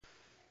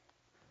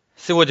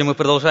Сегодня мы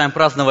продолжаем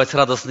праздновать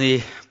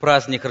радостный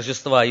праздник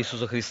Рождества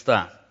Иисуса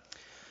Христа.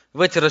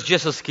 В эти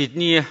рождественские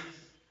дни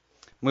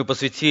мы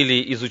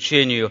посвятили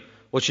изучению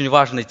очень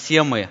важной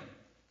темы,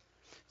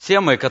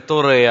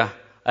 которая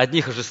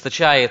одних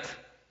ожесточает,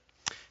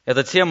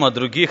 эта тема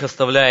других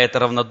оставляет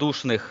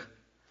равнодушных,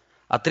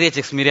 а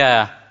третьих,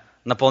 смиряя,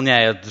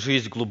 наполняет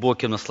жизнь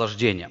глубоким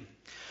наслаждением.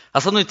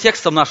 Основным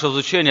текстом нашего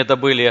изучения это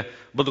были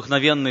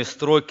вдохновенные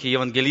строки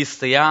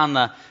евангелиста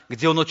Иоанна,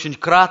 где он очень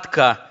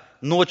кратко,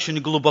 но очень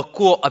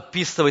глубоко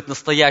описывает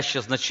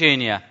настоящее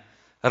значение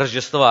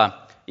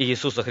Рождества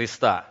Иисуса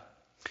Христа.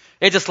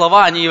 Эти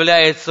слова, они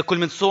являются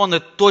кульминационной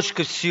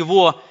точкой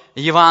всего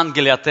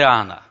Евангелия от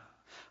Иоанна.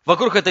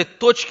 Вокруг этой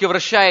точки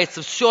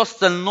вращается все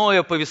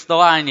остальное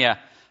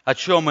повествование, о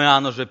чем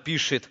Иоанн уже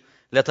пишет,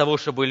 для того,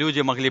 чтобы люди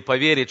могли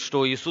поверить,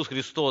 что Иисус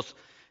Христос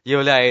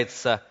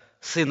является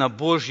Сыном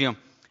Божьим,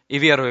 и,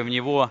 веруя в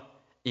Него,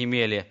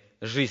 имели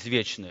жизнь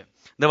вечную.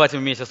 Давайте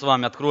вместе с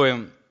вами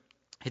откроем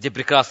эти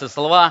прекрасные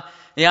слова.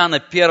 Иоанна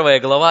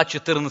 1 глава,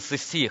 14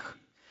 стих.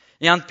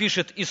 Иоанн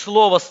пишет: «И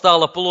Слово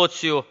стало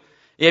плотью,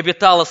 и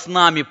обитало с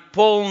нами,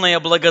 полная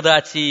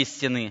благодати и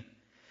истины.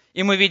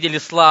 И мы видели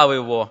славу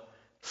Его,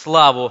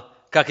 славу,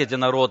 как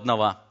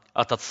единородного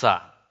от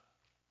Отца».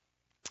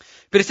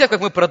 Перед тем, как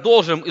мы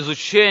продолжим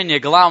изучение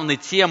главной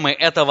темы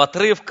этого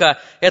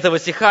отрывка, этого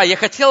стиха, я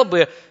хотел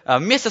бы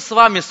вместе с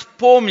вами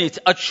вспомнить,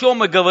 о чем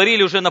мы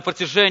говорили уже на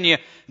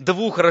протяжении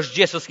 2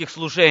 рождественских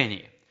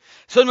служений.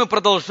 Сегодня мы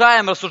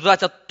продолжаем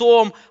рассуждать о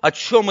том, о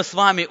чем мы с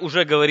вами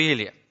уже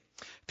говорили.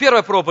 В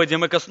первой проповеди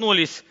мы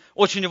коснулись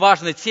очень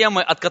важной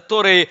темы, от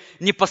которой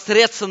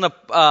непосредственно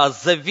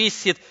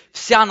зависит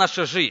вся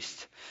наша жизнь.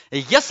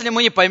 Если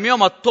мы не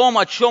поймем о том,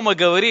 о чем мы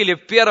говорили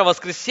в первое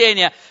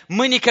воскресенье,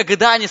 мы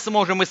никогда не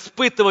сможем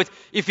испытывать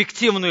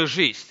эффективную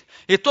жизнь.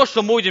 И то,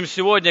 что мы будем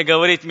сегодня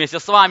говорить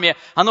вместе с вами,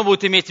 оно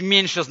будет иметь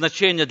меньше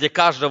значения для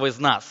каждого из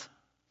нас.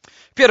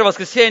 В первое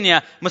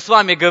воскресенье мы с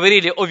вами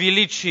говорили о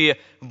величии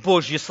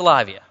Божьей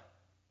Славе.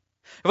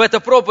 В этой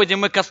проповеди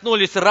мы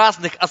коснулись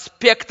разных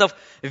аспектов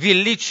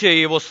величия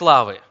Его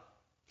славы.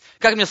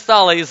 Как мне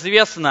стало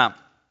известно,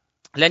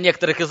 для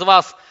некоторых из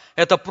вас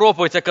эта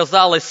проповедь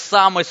оказалась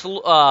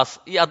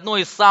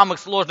одной из самых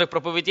сложных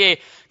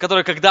проповедей,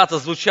 которая когда-то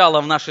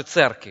звучала в нашей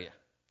церкви.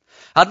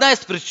 Одна из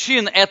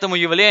причин этому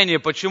явлению,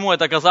 почему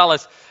это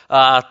оказалось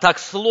так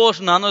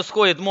сложно, оно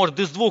исходит, может,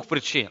 из 2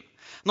 причин.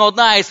 Но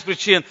одна из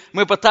причин,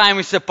 мы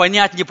пытаемся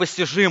понять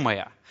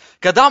непостижимое.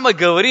 Когда мы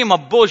говорим о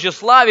Божьей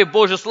славе,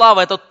 Божья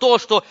слава – это то,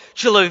 что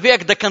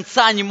человек до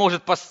конца не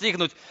может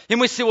постигнуть. И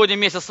мы сегодня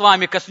вместе с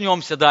вами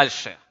коснемся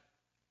дальше.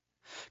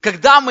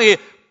 Когда мы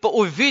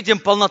увидим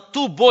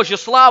полноту Божьей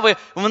славы,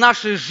 в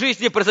нашей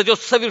жизни произойдет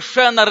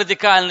совершенно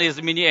радикальное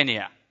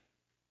изменение.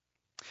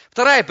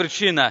 Вторая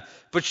причина,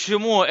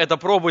 почему эта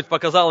проповедь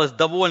показалась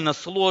довольно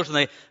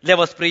сложной для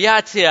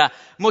восприятия,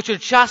 мы очень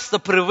часто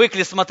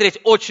привыкли смотреть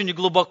очень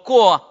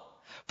глубоко,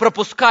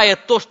 пропуская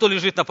то, что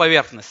лежит на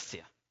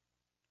поверхности.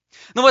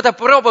 Но в этой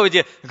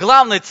проповеди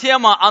главная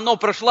тема, она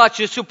прошла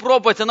через всю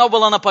проповедь, она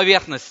была на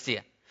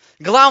поверхности.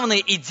 Главная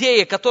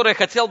идея, которую я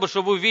хотел бы,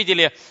 чтобы вы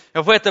увидели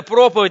в этой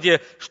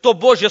проповеди, что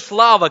Божья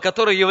слава,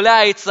 которая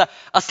является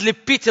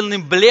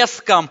ослепительным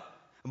блеском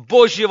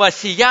Божьего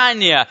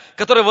сияния,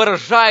 которое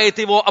выражает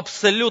Его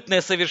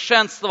абсолютное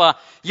совершенство,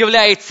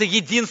 является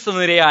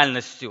единственной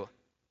реальностью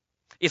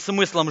и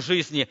смыслом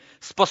жизни,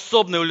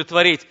 способной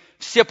удовлетворить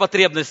все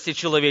потребности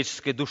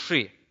человеческой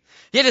души.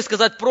 Или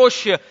сказать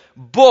проще,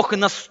 Бог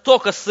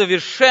настолько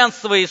совершен в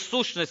своей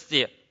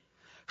сущности,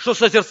 что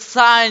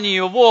созерцание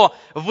Его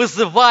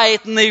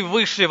вызывает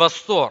наивысший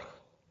восторг.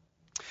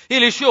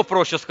 Или еще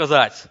проще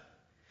сказать,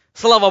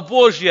 слава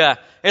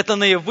Божья – это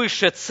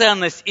наивысшая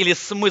ценность или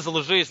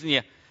смысл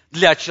жизни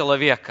для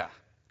человека.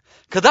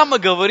 Когда мы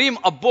говорим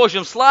о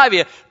Божьем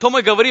славе, то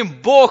мы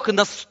говорим, Бог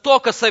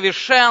настолько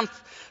совершен,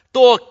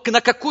 то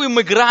на какую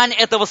мы грань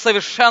этого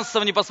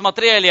совершенства не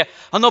посмотрели,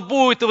 оно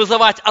будет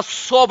вызывать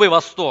особый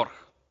восторг.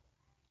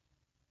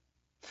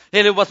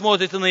 Или вы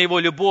посмотрите на Его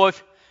любовь,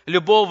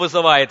 любовь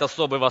вызывает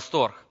особый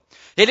восторг.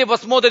 Или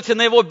посмотрите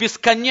на Его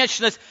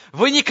бесконечность,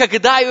 вы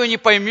никогда ее не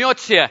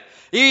поймете,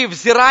 и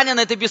взирание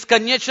на этой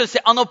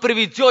бесконечности, оно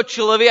приведет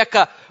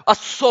человека в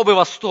особый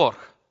восторг.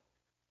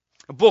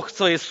 Бог в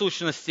своей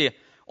сущности,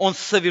 Он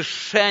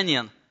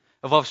совершенен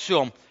во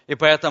всем, и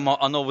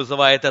поэтому оно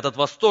вызывает этот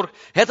восторг.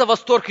 Этот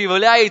восторг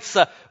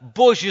является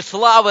Божьей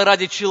славой,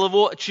 ради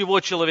чего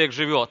человек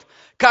живет.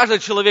 Каждый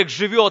человек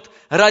живет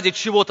ради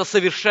чего-то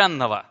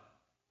совершенного.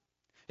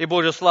 И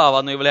Божья слава,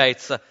 она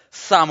является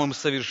самым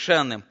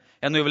совершенным,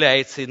 и она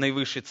является и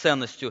наивысшей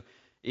ценностью,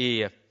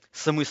 и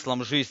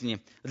смыслом жизни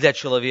для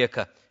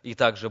человека, и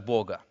также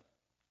Бога.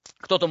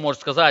 Кто-то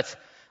может сказать,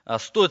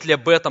 стоит ли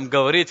об этом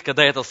говорить,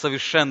 когда это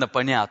совершенно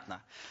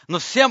понятно. Но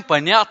всем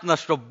понятно,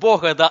 что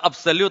Бог – это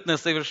абсолютное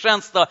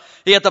совершенство,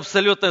 и это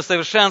абсолютное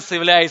совершенство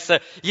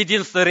является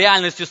единственной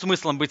реальностью,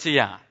 смыслом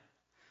бытия.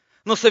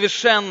 Но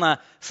совершенно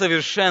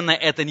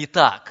это не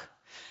так.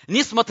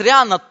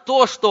 Несмотря на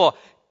то, что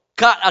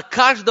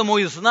каждому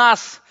из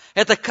нас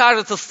это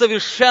кажется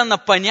совершенно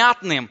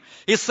понятным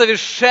и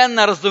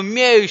совершенно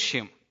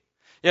разумеющим.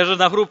 Я же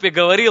на группе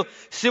говорил,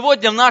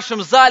 сегодня в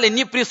нашем зале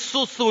не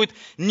присутствует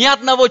ни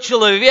одного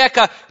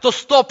человека, кто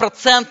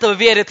 100%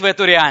 верит в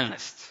эту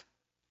реальность.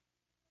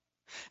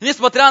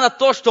 Несмотря на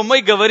то, что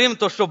мы говорим,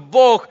 то, что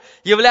Бог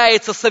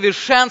является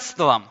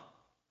совершенством,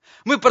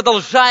 мы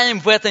продолжаем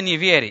в это не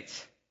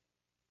верить.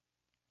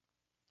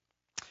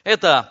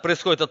 Это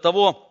происходит от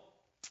того,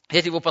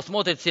 если вы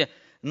посмотрите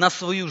на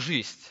свою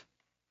жизнь.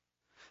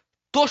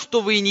 То, что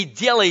вы не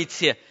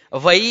делаете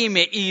во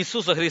имя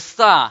Иисуса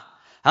Христа,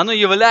 оно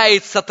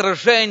является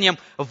отражением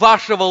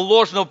вашего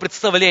ложного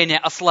представления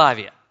о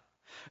славе.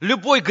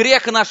 Любой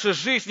грех в нашей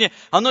жизни,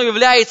 оно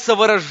является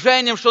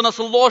выражением, что у нас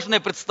ложное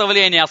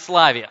представление о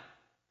славе.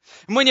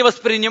 Мы не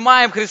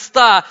воспринимаем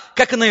Христа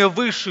как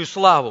наивысшую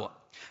славу.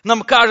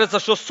 Нам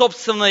кажется, что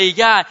собственное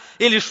 «я»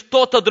 или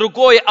что-то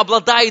другое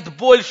обладает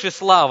большей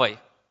славой.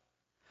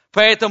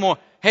 Поэтому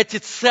эти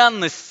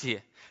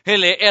ценности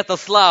или эта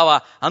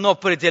слава, оно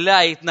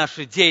определяет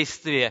наши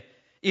действия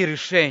и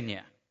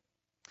решения.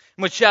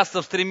 Мы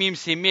часто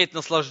стремимся иметь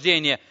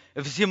наслаждение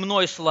в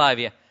земной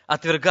славе,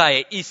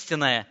 отвергая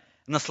истинное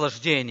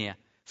наслаждение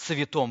в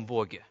святом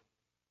Боге.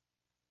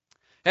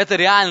 Это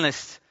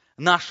реальность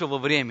нашего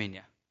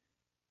времени.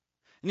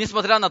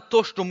 Несмотря на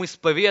то, что мы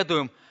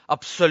исповедуем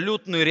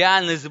абсолютную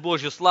реальность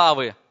Божьей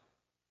славы,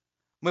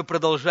 мы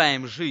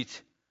продолжаем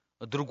жить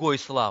другой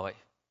славой,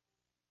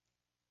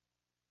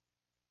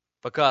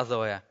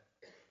 показывая,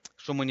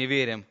 что мы не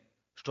верим,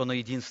 что она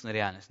единственная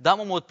реальность. Да,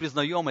 мы, может,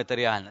 признаем эту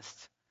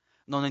реальность,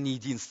 но она не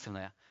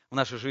единственная. В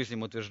нашей жизни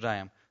мы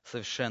утверждаем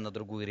совершенно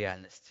другую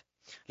реальность.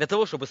 Для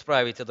того, чтобы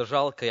исправить это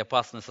жалкое и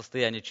опасное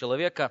состояние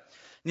человека,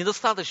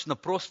 недостаточно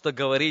просто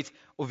говорить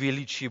о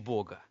величии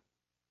Бога.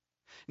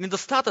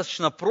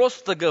 Недостаточно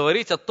просто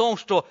говорить о том,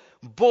 что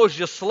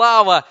Божья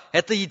слава –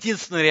 это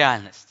единственная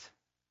реальность.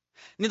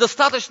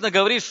 Недостаточно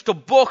говорить, что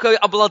Бог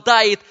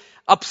обладает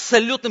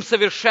абсолютным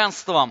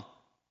совершенством,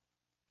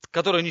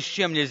 которое ни с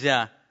чем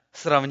нельзя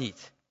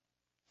сравнить.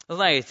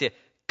 Знаете,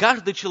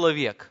 каждый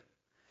человек,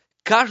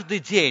 каждый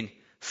день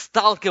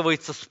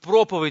сталкивается с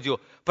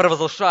проповедью,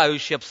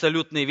 провозглашающей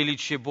абсолютное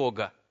величие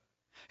Бога.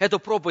 Эту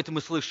проповедь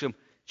мы слышим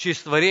через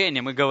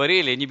творение. Мы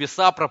говорили,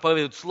 небеса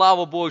проповедуют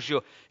славу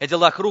Божью, о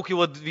делах рук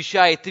Его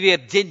вещает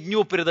Тверь, день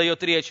дню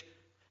передает речь,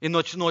 и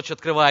ночь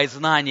открывает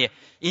знание.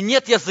 И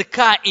нет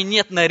языка, и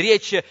нет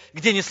наречия,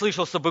 где не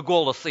слышался бы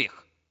голос их.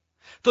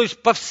 То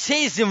есть по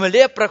всей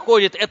земле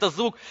проходит этот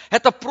звук.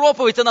 Эта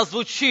проповедь, она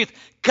звучит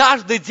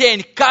каждый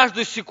день,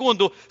 каждую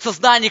секунду в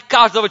сознании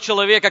каждого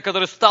человека,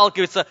 который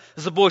сталкивается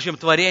с Божьим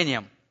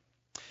творением.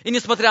 И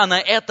несмотря на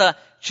это,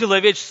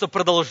 человечество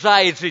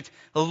продолжает жить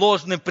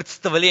ложным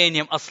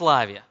представлением о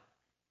славе.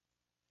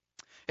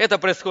 Это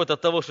происходит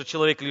от того, что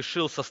человек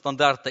лишился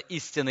стандарта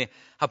истины,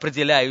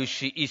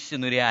 определяющей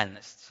истинную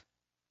реальность.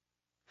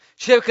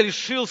 Человек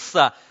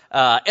лишился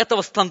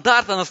этого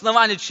стандарта, на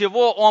основании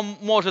чего он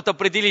может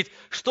определить,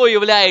 что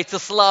является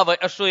славой,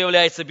 а что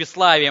является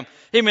бесславием.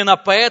 Именно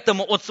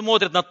поэтому он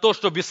смотрит на то,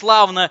 что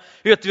бесславно,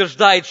 и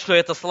утверждает, что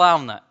это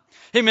славно.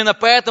 Именно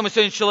поэтому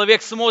сегодня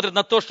человек смотрит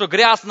на то, что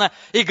грязно,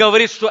 и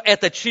говорит, что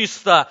это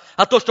чисто,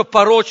 а то, что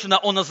порочно,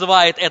 он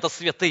называет это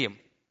святым.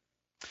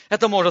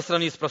 Это можно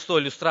сравнить с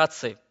простой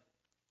иллюстрацией.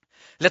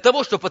 Для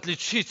того, чтобы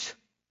отличить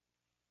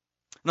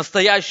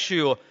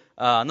настоящий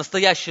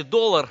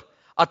доллар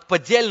от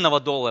поддельного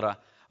доллара,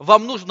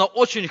 вам нужно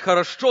очень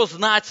хорошо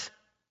знать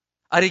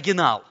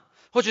оригинал.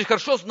 Очень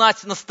хорошо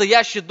знать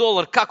настоящий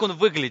доллар, как он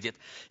выглядит.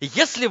 И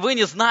если вы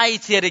не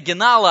знаете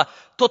оригинала,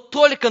 то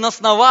только на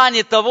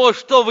основании того,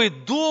 что вы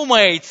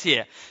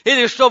думаете,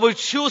 или что вы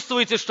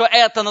чувствуете, что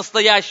это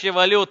настоящая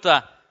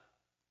валюта,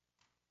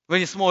 вы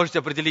не сможете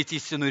определить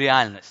истинную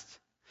реальность.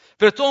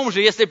 При том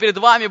же, если перед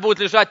вами будут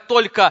лежать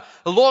только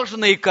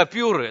ложные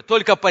купюры,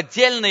 только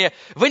поддельные,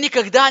 вы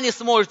никогда не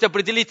сможете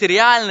определить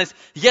реальность,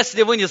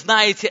 если вы не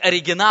знаете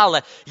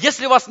оригинала,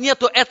 если у вас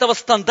нет этого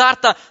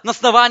стандарта, на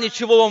основании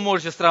чего вы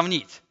можете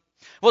сравнить.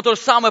 Вот то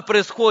же самое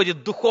происходит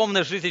в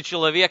духовной жизни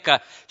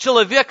человека.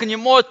 Человек не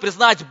может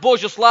признать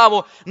Божью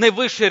славу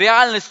наивысшей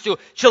реальностью.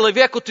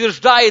 Человек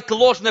утверждает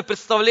ложное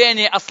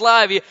представление о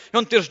славе. И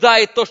он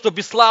утверждает то, что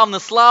бесславно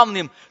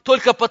славным,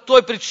 только по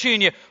той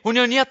причине. У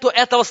него нет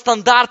этого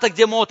стандарта,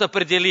 где может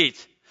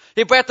определить.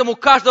 И поэтому у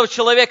каждого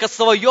человека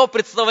свое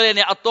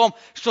представление о том,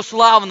 что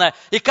славно.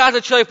 И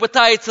каждый человек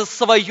пытается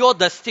свое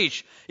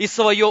достичь и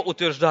свое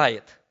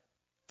утверждает.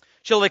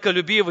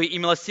 Человеколюбивый и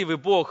милостивый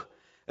Бог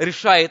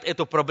решает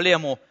эту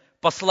проблему,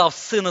 послав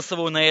Сына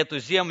Своего на эту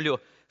землю,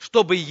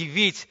 чтобы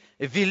явить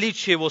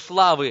величие Его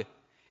славы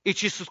и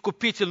через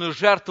искупительную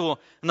жертву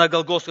на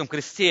Голгофском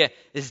кресте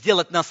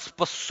сделать нас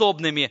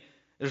способными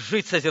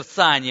жить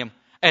созерцанием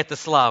этой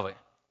славы.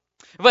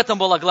 В этом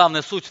была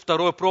главная суть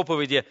второй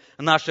проповеди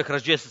наших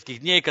рождественских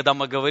дней, когда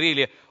мы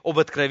говорили об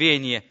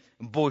откровении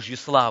Божьей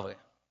славы.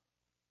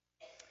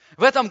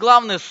 В этом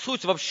главная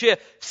суть вообще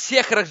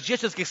всех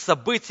рождественских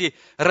событий,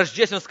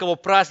 рождественского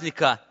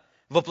праздника,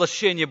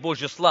 воплощение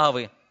Божьей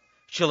славы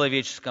в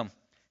человеческом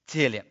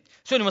теле.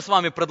 Сегодня мы с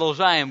вами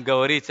продолжаем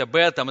говорить об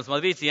этом. И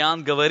смотрите,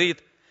 Иоанн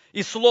говорит: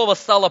 «И Слово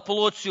стало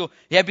плотью,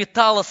 и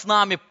обитало с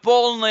нами,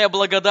 полная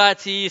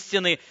благодати и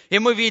истины, и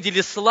мы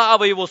видели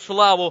славу Его,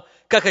 славу,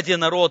 как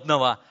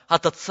одинородного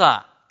от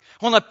Отца».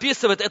 Он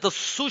описывает эту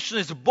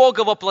сущность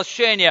Бога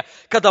воплощения,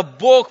 когда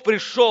Бог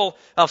пришел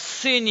в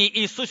Сыне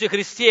Иисусе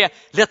Христе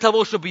для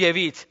того, чтобы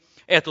явить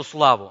эту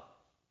славу.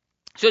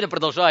 Сегодня,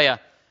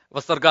 продолжая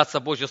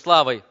восторгаться Божьей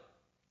славой,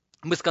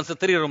 мы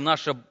сконцентрируем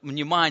наше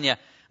внимание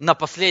на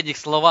последних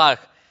словах,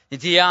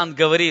 где Иоанн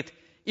говорит: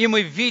 «И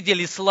мы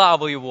видели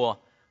славу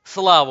Его,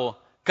 славу,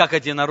 как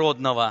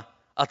одинородного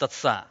от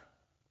Отца».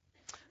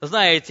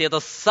 Знаете, это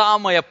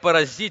самая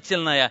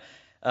поразительная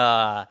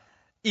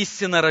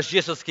истина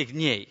рождественских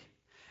дней.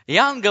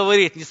 Иоанн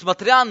говорит,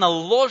 несмотря на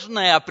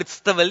ложное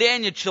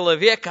представление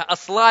человека о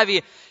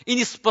славе и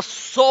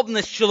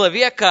неспособность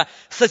человека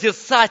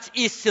созерцать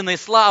истинной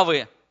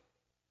славы,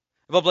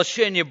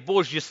 воплощение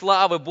Божьей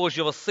славы,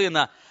 Божьего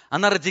Сына,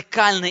 она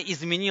радикально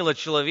изменила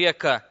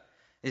человека,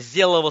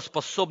 сделала его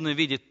способным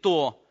видеть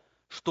то,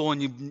 что он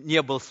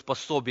не был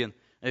способен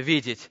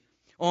видеть.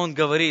 Он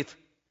говорит: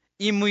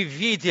 «И мы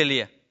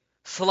видели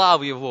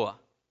славу Его».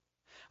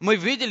 Мы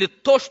видели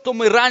то, что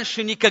мы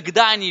раньше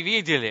никогда не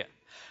видели.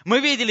 Мы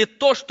видели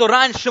то, что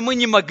раньше мы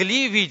не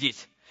могли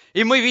видеть.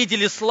 И мы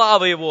видели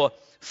славу Его,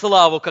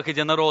 славу как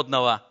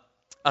единородного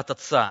от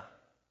Отца.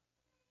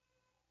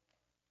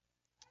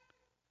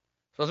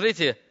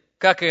 Смотрите,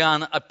 как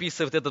Иоанн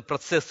описывает этот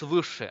процесс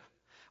выше.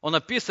 Он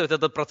описывает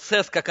этот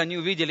процесс, как они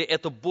увидели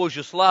эту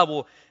Божью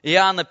славу.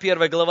 Иоанна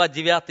 1 глава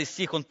 9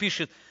 стих, он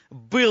пишет: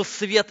 «Был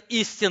свет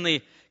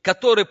истины,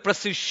 который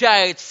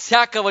просвещает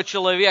всякого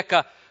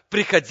человека,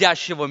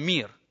 приходящего в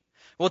мир».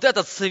 Вот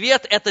этот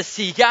свет, это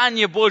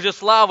сияние Божьей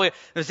славы,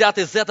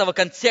 взято из этого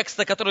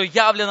контекста, которое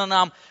явлено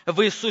нам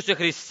в Иисусе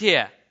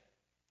Христе.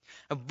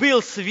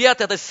 Был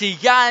свет, это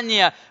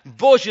сияние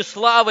Божьей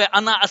славы,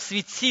 она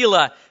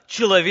осветила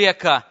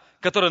человека,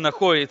 который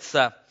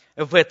находится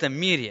в этом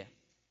мире.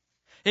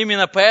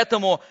 Именно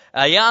поэтому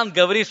Иоанн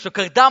говорит, что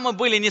когда мы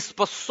были не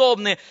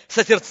способны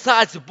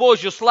созерцать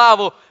Божью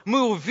славу,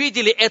 мы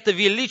увидели это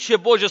величие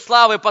Божьей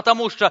славы,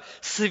 потому что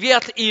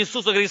свет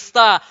Иисуса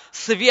Христа,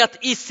 свет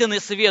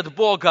истины, свет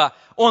Бога,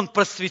 Он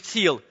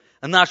просветил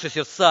наши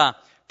сердца,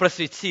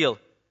 просветил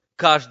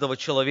каждого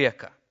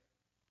человека.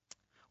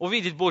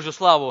 Увидеть Божью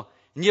славу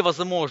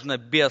невозможно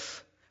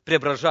без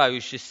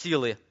преображающей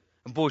силы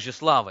Божьей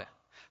славы.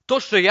 То,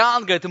 что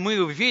Иоанн говорит,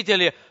 мы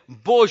увидели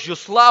Божью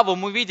славу,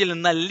 мы увидели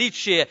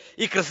наличие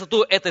и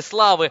красоту этой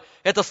славы,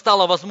 это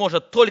стало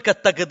возможно только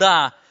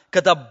тогда,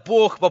 когда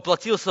Бог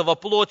воплотился во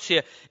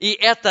плоти, и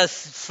эта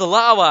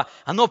слава,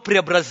 она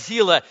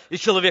преобразила, и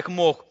человек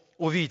мог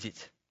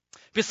увидеть.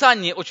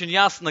 Писание очень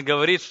ясно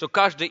говорит, что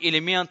каждый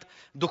элемент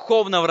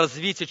духовного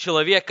развития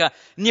человека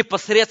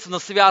непосредственно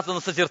связан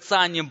с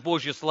созерцанием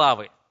Божьей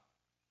славы.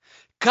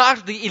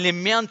 Каждый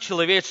элемент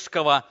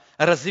человеческого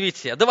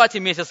развития. Давайте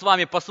вместе с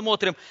вами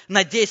посмотрим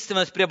на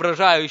действенность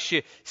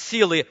преображающей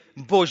силы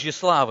Божьей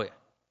славы.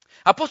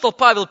 Апостол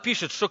Павел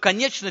пишет, что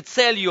конечной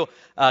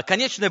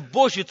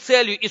Божьей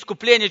целью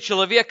искупления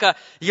человека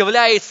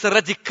является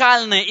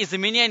радикальное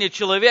изменение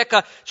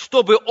человека,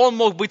 чтобы он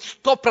мог быть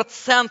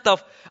 100%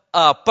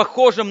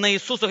 похожим на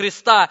Иисуса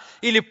Христа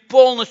или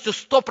полностью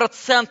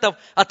 100%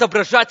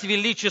 отображать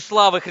величие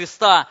славы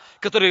Христа,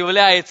 который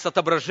является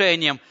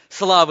отображением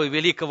славы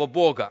великого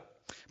Бога.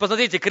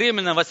 Посмотрите, к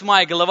Римлянам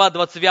 8 глава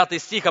 29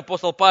 стих,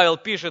 апостол Павел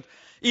пишет: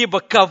 «Ибо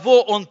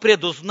кого Он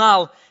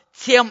предузнал,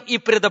 тем и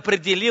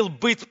предопределил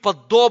быть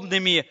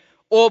подобными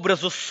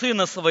образу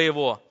Сына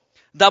Своего,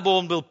 дабы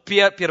Он был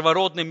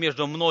первородным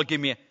между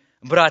многими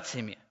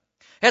братьями».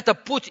 Это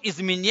путь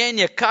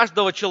изменения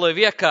каждого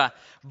человека,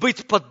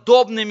 быть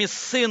подобными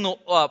Сыну,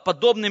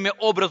 подобными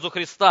образу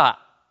Христа.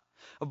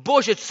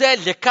 Божья цель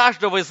для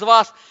каждого из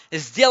вас –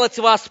 сделать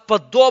вас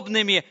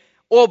подобными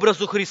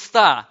образу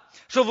Христа,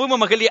 чтобы вы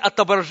могли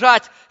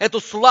отображать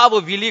эту славу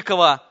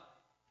великого,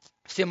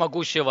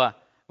 всемогущего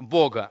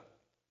Бога.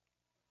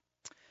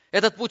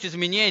 Этот путь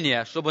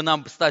изменения, чтобы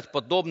нам стать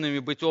подобными,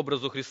 быть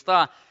образу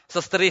Христа,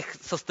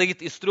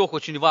 состоит из 3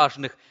 очень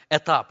важных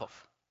этапов.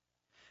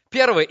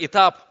 Первый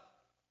этап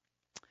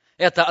 –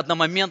 это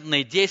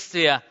одномоментное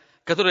действие,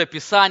 которое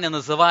Писание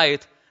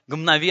называет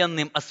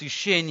мгновенным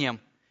освящением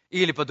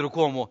или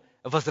по-другому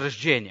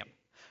возрождением.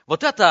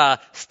 Вот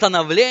это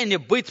становление,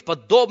 быть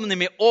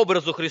подобными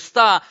образу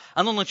Христа,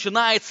 оно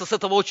начинается с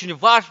этого очень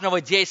важного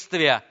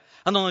действия.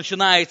 Оно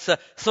начинается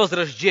с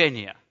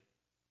возрождения.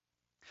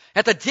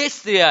 Это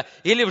действие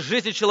или в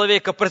жизни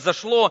человека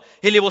произошло,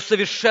 или его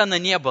совершенно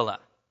не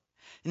было.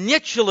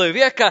 Нет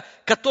человека,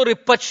 который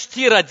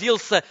почти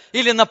родился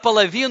или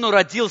наполовину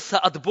родился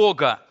от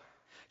Бога.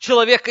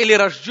 Человек или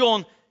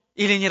рожден,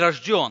 или не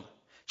рожден.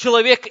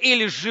 Человек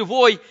или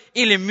живой,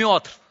 или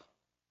мертв.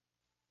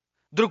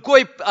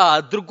 Другой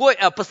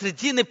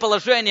посредине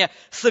положения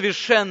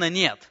совершенно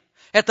нет.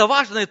 Это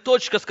важная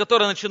точка, с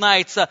которой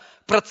начинается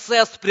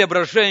процесс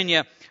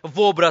преображения в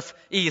образ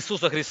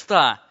Иисуса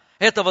Христа.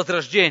 Это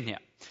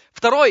возрождение.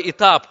 Второй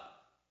этап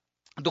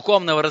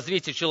духовного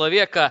развития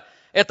человека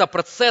это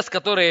процесс,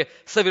 который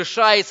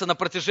совершается на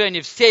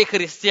протяжении всей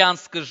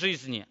христианской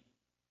жизни.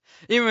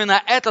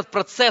 Именно этот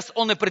процесс,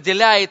 он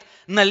определяет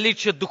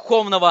наличие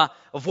духовного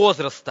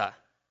возраста.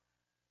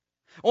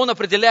 Он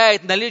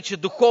определяет наличие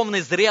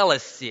духовной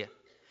зрелости.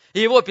 И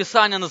его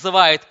Писание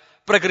называет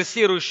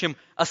прогрессирующим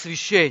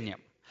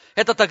освящением.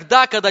 Это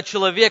тогда, когда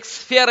человек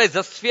сферой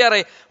за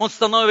сферой, он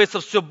становится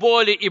все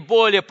более и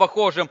более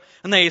похожим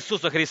на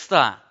Иисуса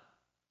Христа.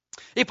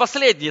 И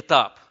последний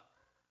этап.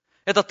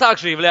 Это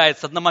также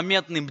является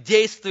одномоментным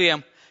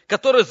действием,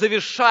 которое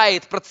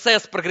завершает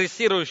процесс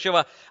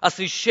прогрессирующего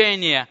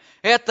освящения.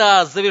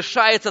 Это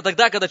завершается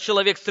тогда, когда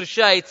человек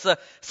встречается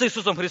с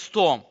Иисусом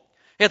Христом.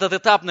 Этот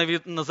этап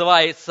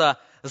называется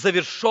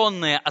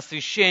завершенное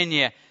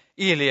освящение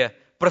или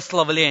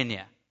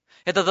прославление.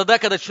 Это тогда,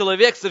 когда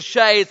человек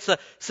встречается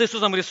с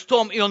Иисусом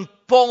Христом, и он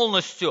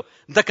полностью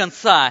до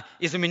конца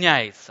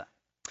изменяется.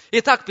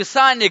 Итак,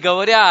 Писание,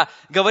 говоря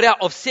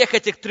о всех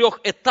этих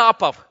трех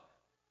этапах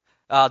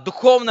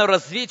духовного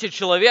развития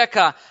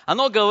человека,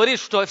 оно говорит,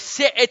 что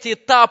все эти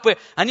этапы,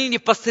 они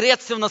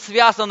непосредственно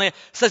связаны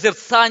с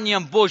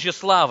созерцанием Божьей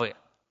славы.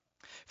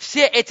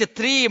 Все эти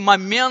три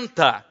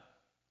момента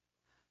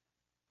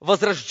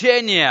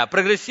возрождение,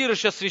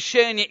 прогрессирующее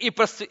освящение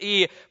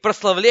и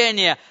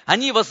прославление,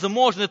 они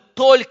возможны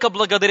только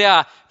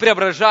благодаря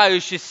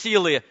преображающей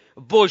силы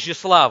Божьей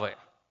славы.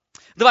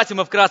 Давайте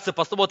мы вкратце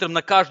посмотрим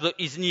на каждую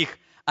из них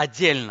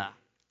отдельно.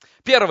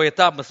 Первый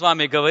этап, мы с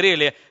вами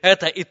говорили,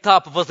 это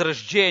этап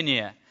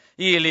возрождения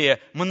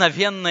или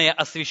мгновенное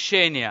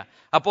освящение.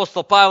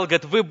 Апостол Павел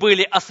говорит, вы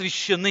были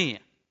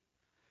освящены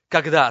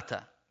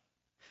когда-то.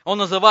 Он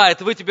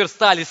называет, вы теперь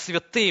стали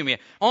святыми.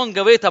 Он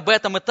говорит об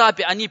этом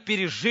этапе, они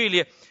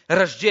пережили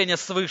рождение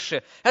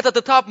свыше. Этот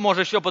этап можно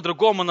еще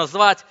по-другому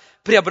назвать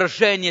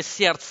преображение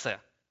сердца.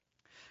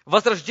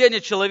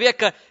 Возрождение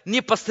человека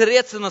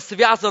непосредственно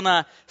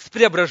связано с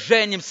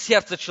преображением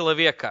сердца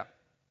человека.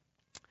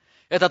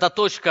 Это та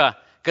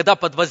точка, когда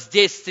под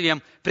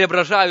воздействием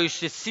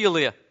преображающей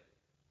силы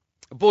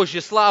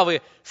Божьей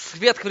славы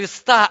свет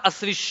Христа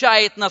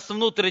освещает наш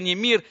внутренний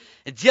мир,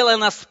 делая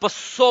нас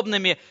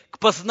способными к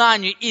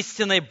познанию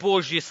истинной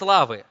Божьей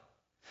славы.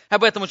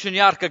 Об этом очень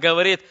ярко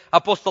говорит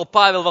апостол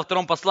Павел во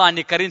втором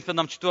послании к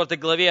Коринфянам 4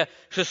 главе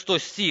 6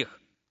 стих.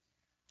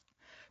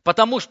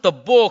 «Потому что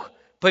Бог,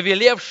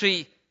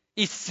 повелевший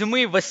из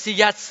тьмы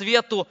воссиять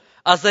свету,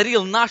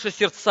 озарил наши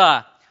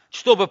сердца,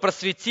 чтобы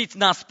просветить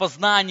нас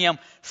познанием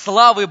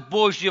славы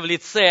Божьей в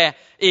лице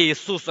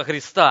Иисуса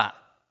Христа.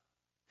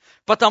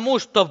 Потому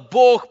что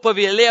Бог,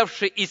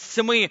 повелевший из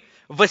тьмы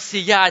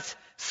воссиять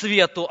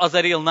свету,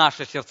 озарил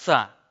наши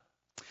сердца».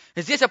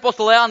 Здесь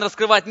апостол Иоанн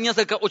раскрывает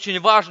несколько очень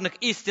важных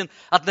истин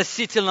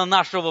относительно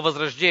нашего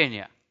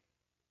возрождения.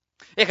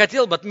 Я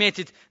хотел бы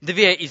отметить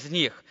две из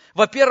них.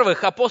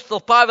 Во-первых,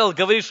 апостол Павел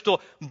говорит, что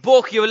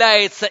Бог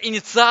является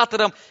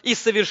инициатором и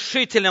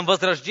совершителем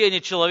возрождения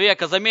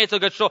человека. Заметьте, он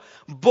говорит, что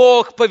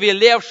Бог,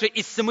 повелевший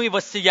из тьмы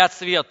воссиять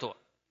свету.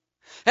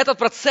 Этот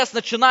процесс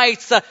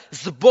начинается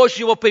с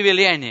Божьего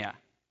повеления.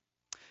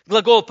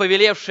 Глагол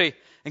 «повелевший»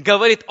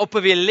 говорит о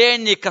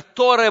повелении,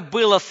 которое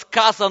было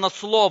сказано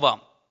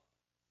словом.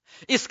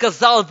 И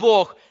сказал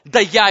Бог,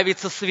 да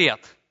явится свет.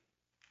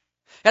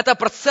 Этот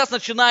процесс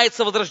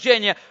начинается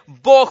возрождения.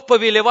 Бог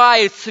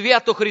повелевает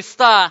свету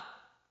Христа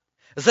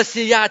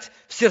засиять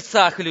в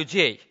сердцах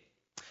людей.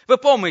 Вы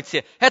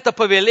помните, это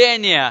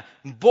повеление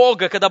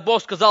Бога, когда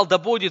Бог сказал, да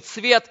будет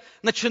свет,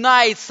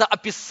 начинается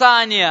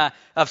описание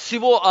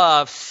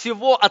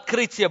всего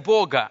открытия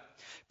Бога.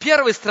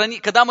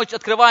 Когда мы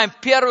открываем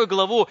первую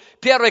главу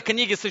первой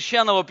книги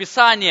Священного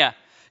Писания,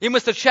 и мы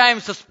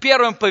встречаемся с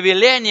первым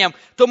повелением,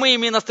 то мы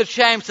именно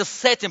встречаемся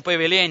с этим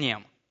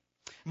повелением.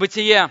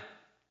 Бытие,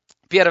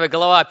 1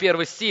 глава,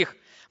 1 стих.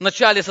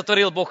 «Вначале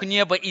сотворил Бог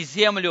небо и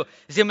землю,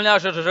 земля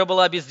же уже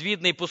была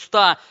безвидна и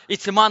пуста, и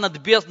тьма над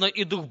бездной,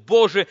 и Дух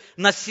Божий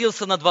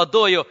носился над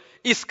водою.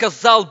 И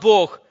сказал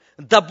Бог,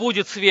 да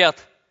будет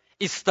свет,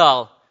 и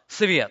стал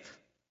свет».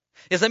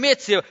 И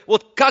заметьте,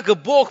 вот как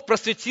Бог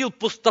просветил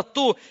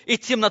пустоту и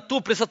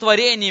темноту при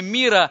сотворении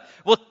мира,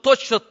 вот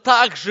точно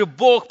так же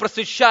Бог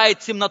просвещает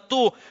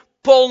темноту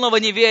полного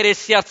неверия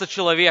сердца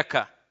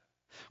человека.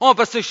 Он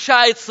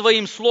просвещает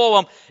своим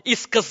словом, и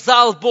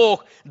сказал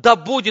Бог, да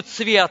будет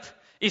свет.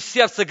 Из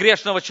сердца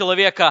грешного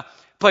человека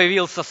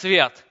появился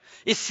свет.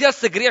 Из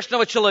сердца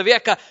грешного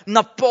человека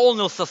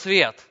наполнился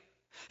свет.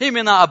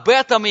 Именно об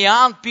этом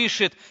Иоанн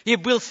пишет, и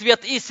был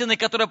свет истины,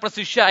 который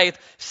просвещает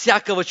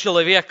всякого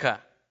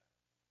человека.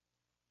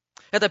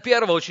 Это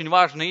первая очень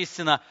важная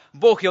истина.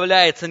 Бог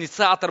является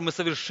инициатором и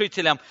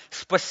совершителем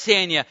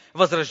спасения,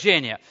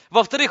 возрождения.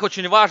 Во-вторых,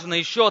 очень важно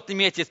еще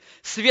отметить,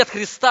 свет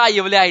Христа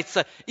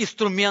является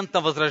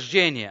инструментом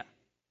возрождения.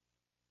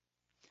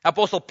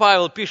 Апостол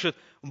Павел пишет,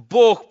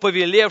 Бог,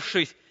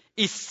 повелевший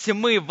из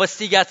тьмы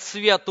воссиять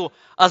свету,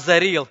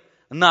 озарил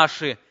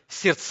наши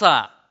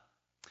сердца.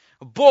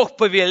 Бог,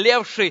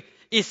 повелевший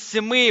из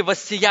тьмы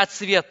воссиять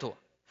свету.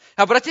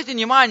 Обратите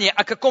внимание,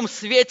 о каком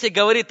свете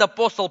говорит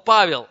апостол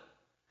Павел.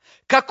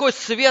 Какой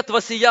свет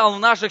воссиял в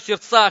наших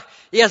сердцах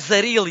и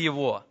озарил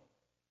его.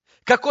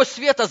 Какой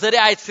свет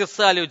озаряет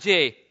сердца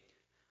людей?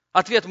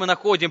 Ответ мы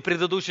находим в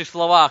предыдущих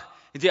словах,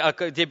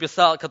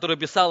 который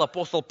писал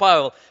апостол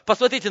Павел.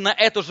 Посмотрите на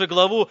эту же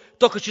главу,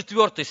 только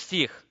 4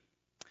 стих.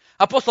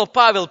 Апостол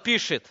Павел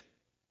пишет: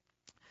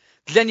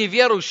 «Для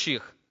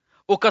неверующих,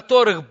 у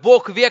которых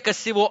Бог века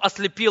сего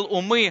ослепил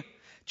умы,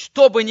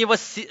 чтобы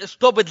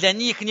для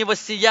них не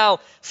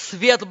воссиял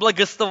свет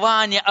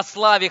благословения о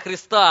славе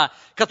Христа,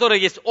 который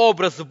есть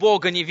образ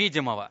Бога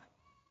невидимого».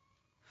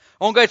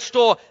 Он говорит,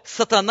 что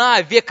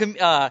сатана,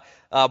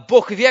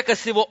 Бог века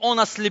сего, он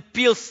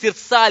ослепил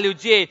сердца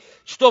людей,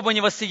 чтобы не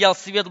воссиял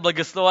свет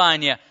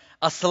благословения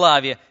о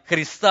славе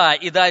Христа.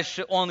 И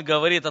дальше он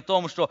говорит о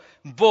том, что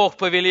Бог,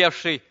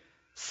 повелевший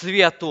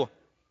свету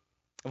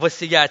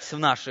воссиять в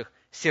наших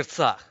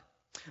сердцах.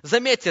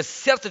 Заметьте,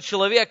 сердце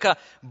человека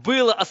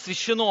было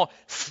освящено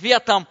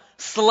светом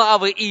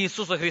славы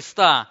Иисуса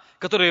Христа,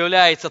 который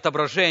является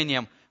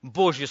отображением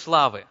Божьей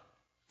славы.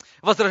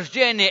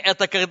 Возрождение –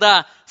 это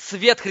когда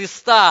свет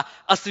Христа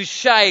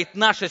освещает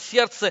наше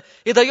сердце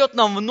и дает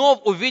нам вновь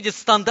увидеть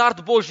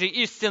стандарт Божьей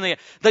истины,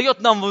 дает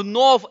нам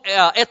вновь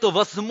эту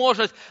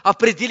возможность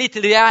определить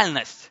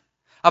реальность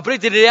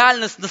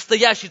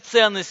настоящей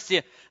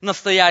ценности,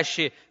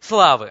 настоящей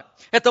славы.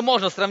 Это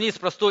можно сравнить с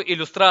простой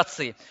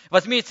иллюстрацией.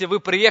 Возьмите, вы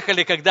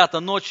приехали когда-то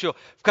ночью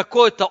в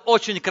какой-то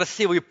очень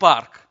красивый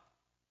парк.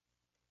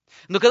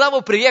 Но когда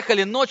вы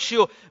приехали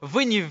ночью,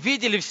 вы не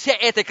видели всей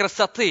этой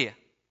красоты.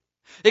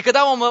 И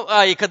когда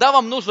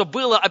вам нужно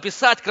было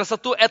описать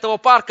красоту этого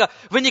парка,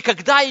 вы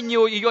никогда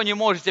ее не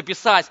можете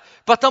описать,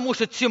 потому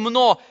что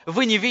темно,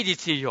 вы не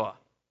видите ее.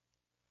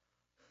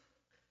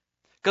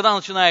 Когда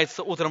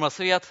начинается утром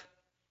рассвет,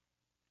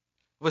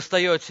 вы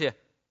встаете,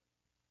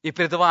 и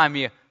перед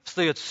вами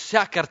встает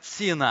вся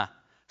картина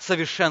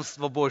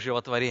совершенства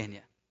Божьего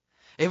творения.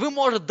 И вы,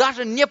 может,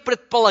 даже не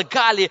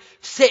предполагали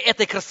всей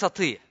этой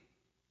красоты.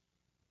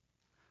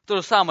 То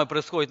же самое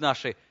происходит в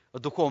нашей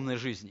духовной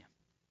жизни.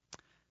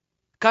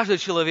 Каждый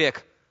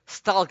человек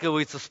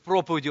сталкивается с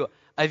проповедью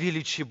о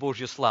величии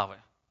Божьей славы.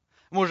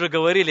 Мы уже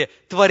говорили,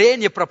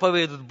 творение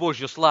проповедует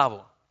Божью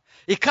славу.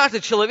 И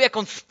каждый человек,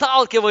 он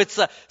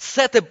сталкивается с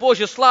этой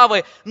Божьей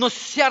славой, но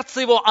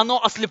сердце его,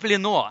 оно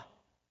ослеплено.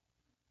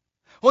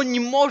 Он не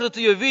может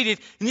ее видеть,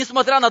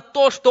 несмотря на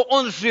то, что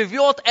он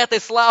живет этой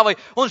славой,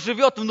 он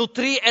живет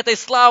внутри этой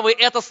славы.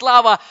 Эта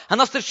слава,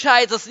 она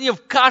встречается с ним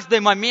в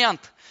каждый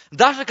момент.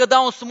 Даже когда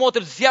он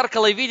смотрит в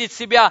зеркало и видит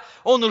себя,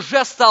 он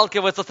уже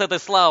сталкивается с этой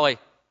славой,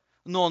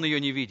 но он ее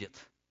не видит.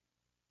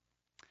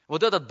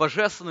 Вот этот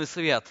божественный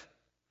свет,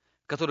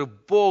 который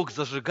Бог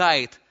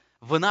зажигает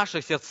в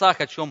наших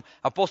сердцах, о чем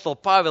апостол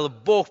Павел,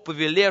 Бог,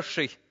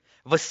 повелевший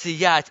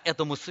воссиять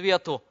этому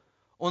свету,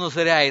 он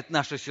озаряет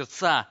наши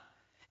сердца,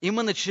 и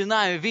мы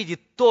начинаем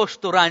видеть то,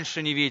 что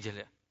раньше не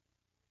видели.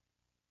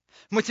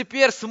 Мы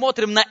теперь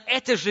смотрим на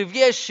эти же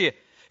вещи,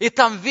 и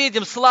там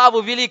видим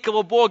славу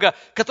великого Бога,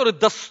 который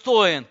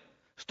достоин,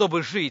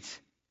 чтобы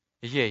жить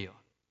ею.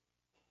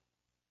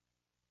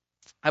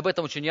 Об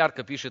этом очень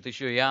ярко пишет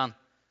еще Иоанн,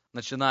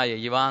 начиная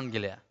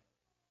Евангелие.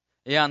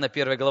 Иоанна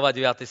 1 глава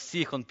 9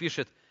 стих, он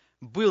пишет: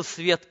 «Был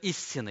свет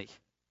истинный».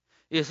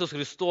 Иисус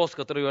Христос,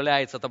 который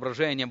является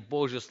отображением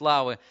Божьей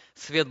славы,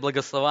 свет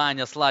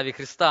благословения, славе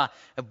Христа,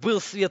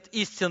 был свет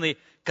истинный,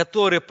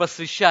 который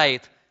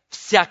посвящает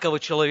всякого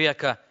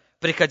человека,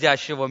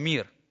 приходящего в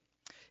мир.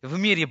 В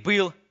мире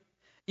был,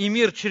 и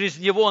мир через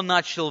него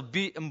начал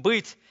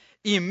быть,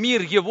 и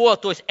мир его,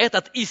 то есть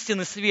этот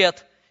истинный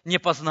свет, не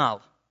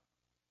познал.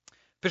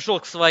 Пришел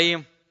к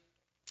своим,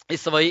 и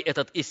свои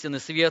этот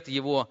истинный свет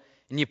его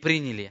не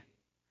приняли.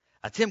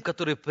 А тем,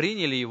 которые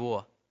приняли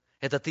его,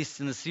 этот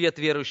истинный свет,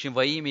 верующим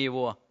во имя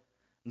его,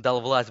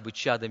 дал власть быть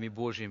чадами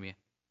Божьими.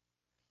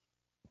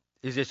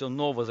 И здесь он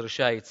снова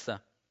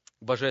возвращается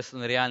к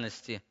божественной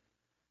реальности,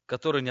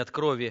 которая не от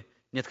крови,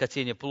 не от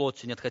хотения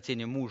плоти, не от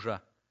хотения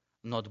мужа,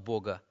 но от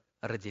Бога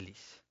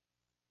родились.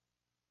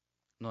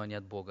 Но они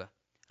от Бога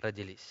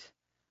родились.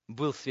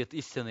 Был свет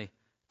истинный,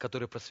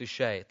 который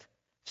просвещает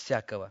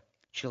всякого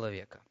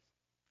человека.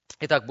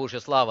 Итак, Божья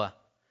слава,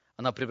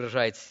 она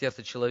преображает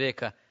сердце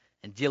человека,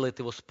 делает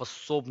его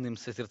способным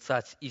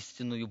созерцать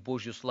истинную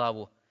Божью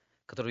славу,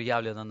 которая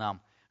явлена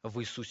нам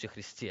в Иисусе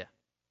Христе.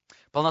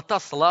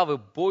 Полнота славы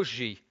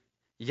Божьей,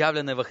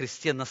 явленная во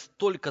Христе,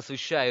 настолько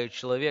освещает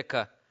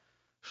человека,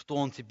 что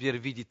он теперь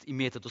видит,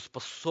 имеет эту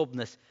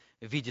способность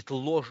видеть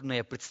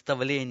ложное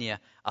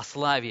представление о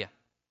славе,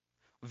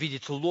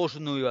 видеть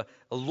ложную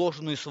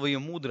свою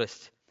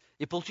мудрость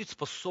и получить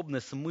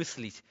способность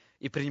мыслить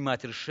и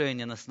принимать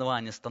решения на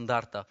основании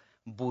стандартов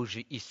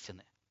Божьей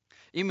истины.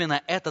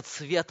 Именно этот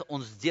свет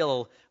он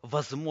сделал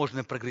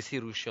возможным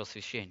прогрессирующее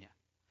освящение.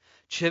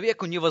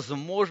 Человеку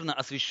невозможно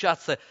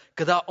освящаться,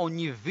 когда он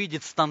не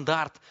видит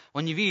стандарт,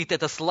 он не видит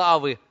этой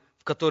славы,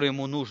 в которой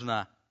ему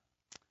нужно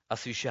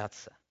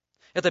освящаться.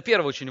 Это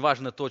первая очень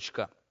важная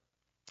точка.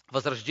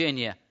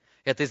 Возрождение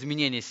 – это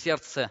изменение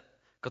сердца,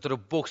 которое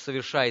Бог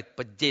совершает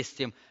под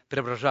действием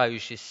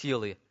преображающей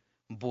силы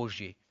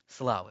Божьей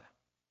славы.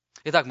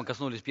 Итак, мы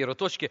коснулись первой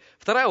точки.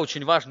 Вторая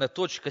очень важная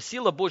точка.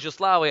 Сила Божьей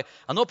славы,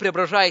 она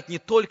преображает не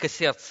только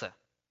сердце.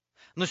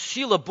 Но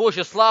сила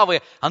Божьей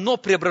славы, оно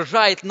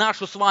преображает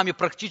нашу с вами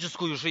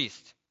практическую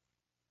жизнь.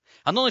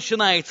 Оно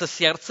начинается с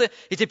сердца,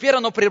 и теперь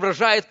оно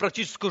преображает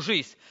практическую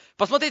жизнь.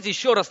 Посмотрите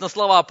еще раз на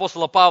слова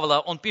апостола Павла.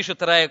 Он пишет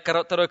 2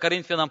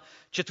 Коринфянам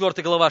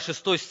 4 глава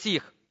 6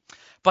 стих.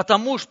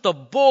 «Потому что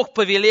Бог,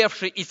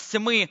 повелевший из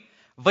тьмы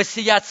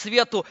воссиять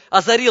свету,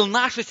 озарил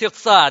наши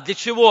сердца». Для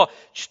чего?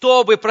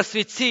 Чтобы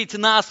просветить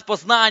нас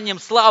познанием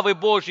славы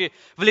Божьей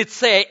в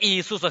лице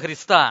Иисуса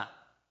Христа.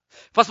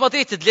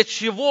 Посмотрите, для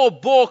чего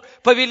Бог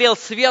повелел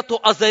свету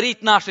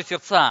озарить наши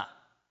сердца.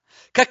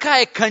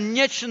 Какая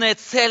конечная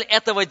цель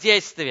этого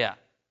действия?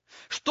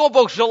 Что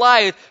Бог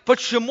желает?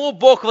 Почему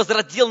Бог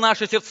возродил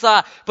наши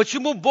сердца?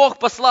 Почему Бог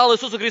послал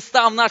Иисуса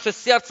Христа в наше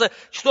сердце,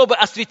 чтобы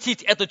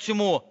осветить эту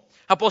тьму?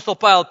 Апостол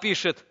Павел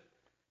пишет,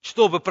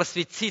 чтобы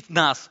просветить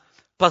нас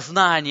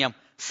познанием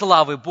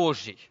славы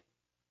Божьей.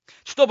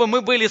 Чтобы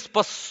мы были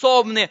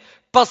способны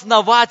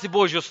познавать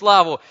Божью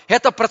славу.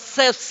 Это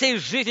процесс всей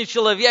жизни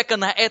человека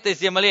на этой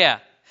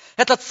земле.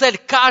 Это цель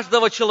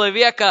каждого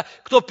человека,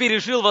 кто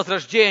пережил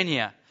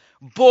возрождение.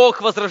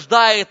 Бог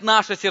возрождает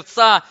наши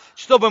сердца,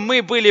 чтобы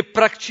мы были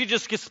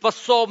практически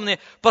способны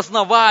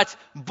познавать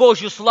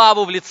Божью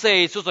славу в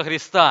лице Иисуса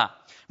Христа.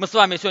 Мы с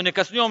вами сегодня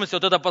коснемся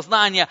вот это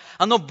познание,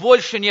 оно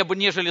больше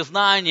нежели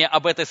знание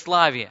об этой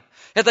славе.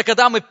 Это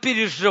когда мы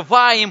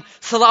переживаем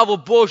славу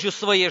Божью в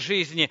своей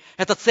жизни.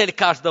 Это цель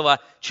каждого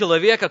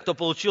человека, кто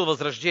получил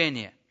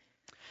возрождение.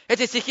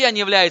 Эти стихи, они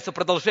являются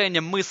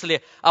продолжением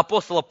мысли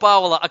апостола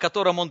Павла, о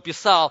котором он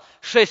писал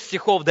 6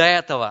 стихов до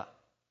этого.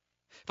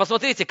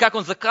 Посмотрите, как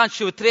он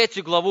заканчивает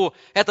 3 главу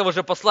этого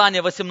же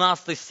послания,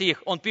 18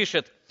 стих. Он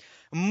пишет: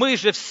 «Мы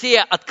же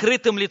все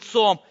открытым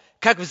лицом,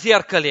 как в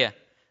зеркале,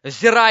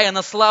 взирая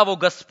на славу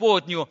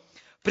Господню,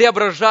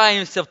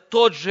 преображаемся в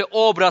тот же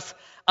образ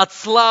от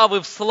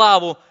славы в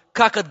славу,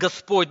 как от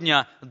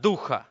Господня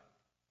Духа».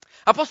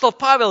 Апостол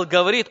Павел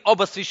говорит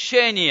об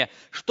освящении,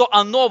 что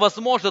оно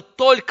возможно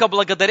только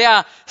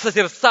благодаря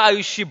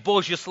созерцающей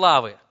Божьей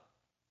славы.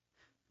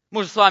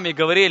 Мы же с вами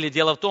говорили,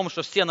 дело в том,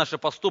 что все наши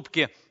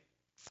поступки,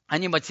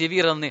 они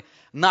мотивированы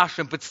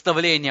нашим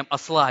представлением о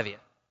славе.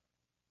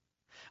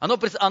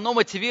 Оно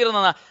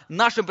мотивировано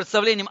нашим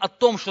представлением о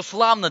том, что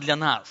славно для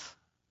нас.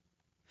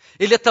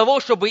 И для того,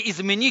 чтобы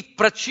изменить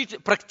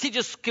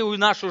практическую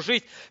нашу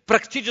жизнь,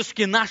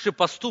 практически наши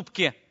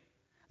поступки,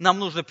 нам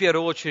нужно в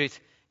первую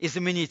очередь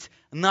изменить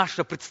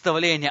наше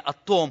представление о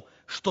том,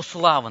 что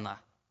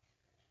славно.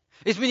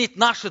 Изменить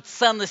наши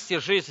ценности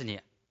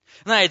жизни.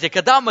 Знаете,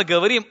 когда мы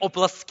говорим о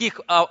плохих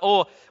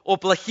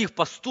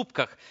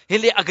поступках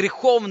или о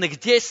греховных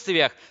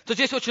действиях, то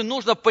здесь очень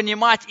нужно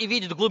понимать и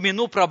видеть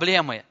глубину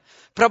проблемы.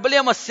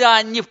 Проблема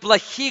вся не в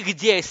плохих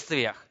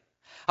действиях,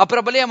 а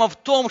проблема в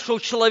том, что у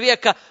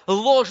человека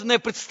ложное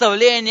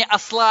представление о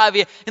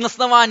славе, и на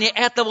основании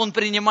этого он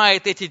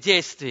принимает эти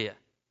действия.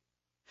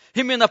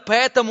 Именно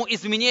поэтому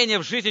изменение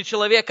в жизни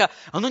человека,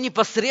 оно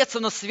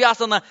непосредственно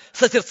связано с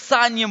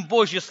созерцанием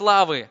Божьей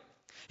славы.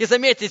 И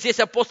заметьте, здесь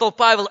апостол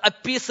Павел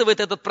описывает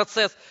этот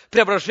процесс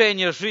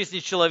преображения жизни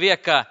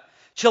человека.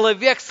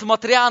 Человек,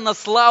 смотря на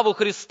славу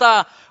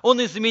Христа,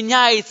 он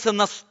изменяется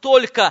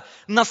настолько,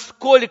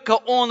 насколько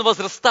он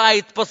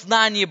возрастает в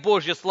познании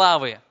Божьей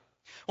славы.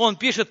 Он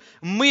пишет: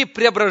 мы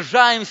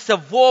преображаемся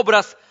в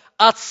образ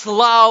от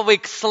славы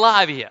к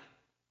славе.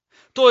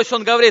 То есть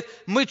он говорит,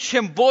 мы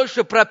чем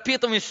больше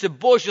пропитываемся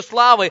Божьей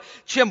славой,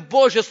 чем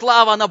Божья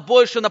слава, она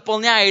больше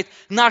наполняет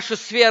наши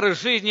сферы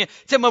жизни,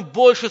 тем мы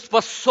больше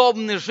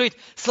способны жить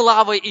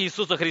славой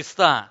Иисуса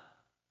Христа.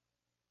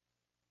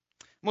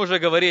 Мы уже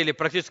говорили,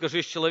 практическая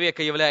жизнь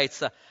человека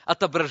является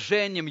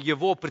отображением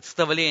его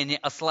представления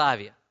о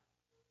славе.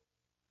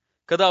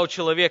 Когда у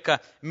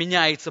человека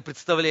меняется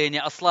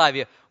представление о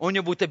славе, у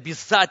него будет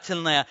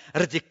обязательное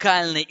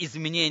радикальное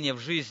изменение в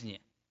жизни.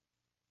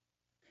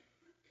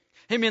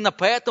 Именно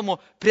поэтому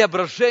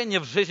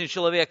преображение в жизни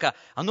человека,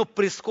 оно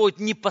происходит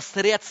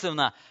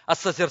непосредственно от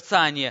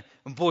созерцания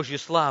Божьей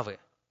славы.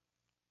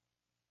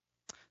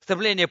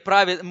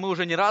 Мы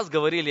уже не раз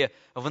говорили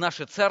в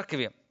нашей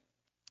церкви,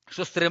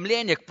 что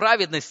стремление к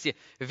праведности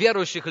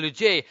верующих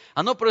людей,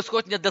 оно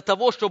происходит не для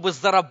того, чтобы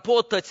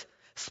заработать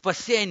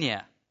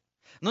спасение,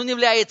 но не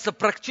является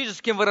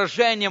практическим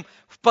выражением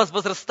в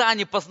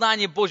возрастании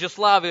познания Божьей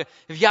славы,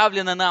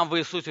 явленной нам в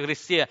Иисусе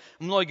Христе.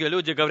 Многие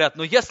люди говорят,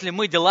 если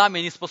мы делами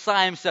не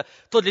спасаемся,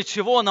 то для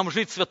чего нам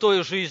жить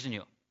святой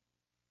жизнью?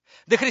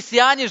 Да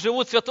христиане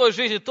живут святой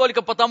жизнью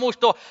только потому,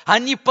 что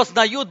они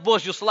познают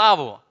Божью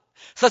славу.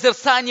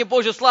 Созерцание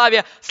Божьей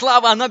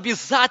славы, она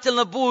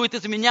обязательно будет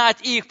изменять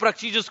их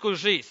практическую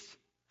жизнь.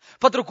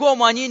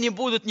 По-другому они не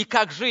будут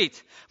никак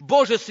жить.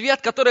 Божий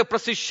свет, который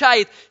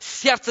просвещает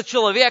сердце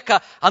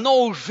человека, оно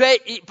уже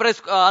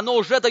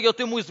дает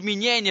ему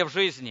изменения в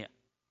жизни.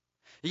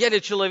 Если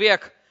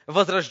человек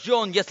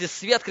возрожден, если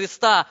свет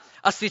Христа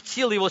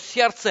осветил его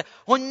сердце,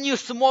 он не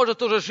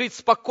сможет уже жить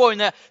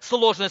спокойно с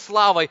ложной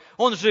славой.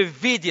 Он же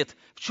видит,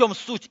 в чем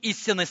суть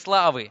истинной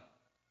славы.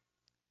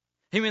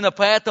 Именно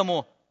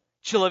поэтому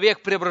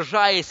человек,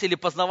 преображаясь или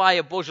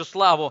познавая Божью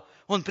славу,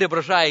 он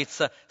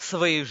преображается в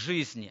своей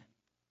жизни.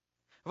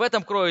 В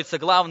этом кроется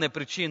главная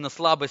причина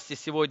слабости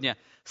сегодня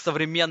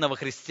современного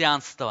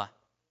христианства.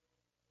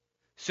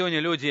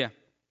 Сегодня люди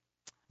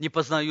не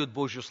познают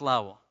Божью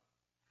славу.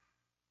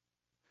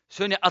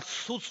 Сегодня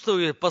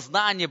отсутствует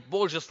познание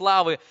Божьей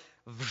славы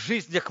в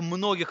жизнях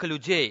многих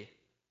людей.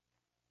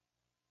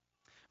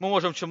 Мы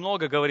можем очень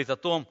много говорить о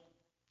том,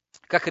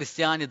 как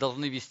христиане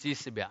должны вести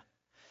себя.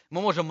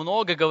 Мы можем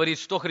много говорить,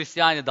 что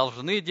христиане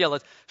должны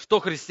делать, что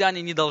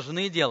христиане не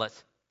должны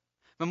делать.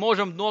 Мы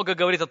можем много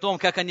говорить о том,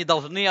 как они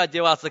должны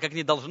одеваться, как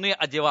не должны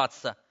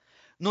одеваться.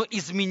 Но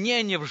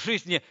изменение в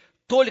жизни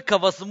только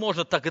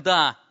возможно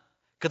тогда,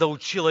 когда у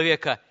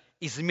человека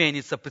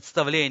изменится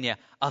представление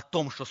о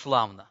том, что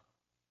славно.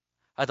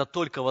 Это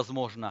только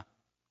возможно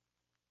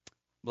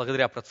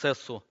благодаря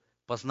процессу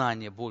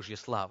познания Божьей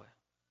славы.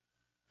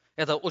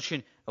 Это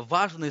очень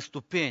важная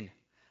ступень.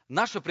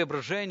 Наше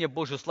преображение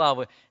Божьей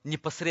славы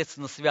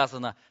непосредственно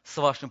связано с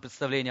вашим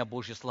представлением о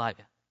Божьей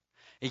славе.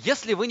 И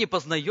если вы не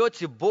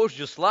познаете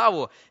Божью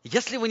славу,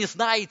 если вы не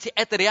знаете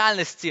этой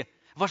реальности,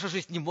 ваша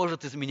жизнь не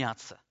может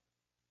изменяться.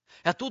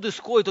 И оттуда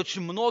исходит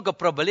очень много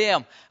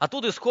проблем,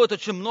 оттуда исходит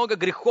очень много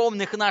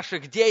греховных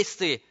наших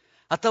действий,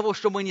 от того,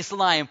 что мы не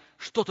знаем,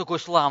 что такое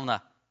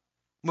славно.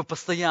 Мы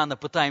постоянно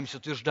пытаемся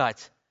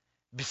утверждать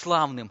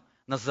бесславным,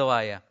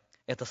 называя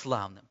это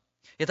славным.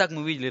 Итак,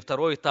 мы видели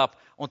второй этап,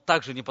 он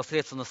также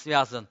непосредственно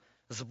связан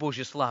с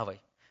Божьей славой.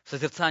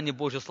 Созерцание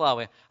Божьей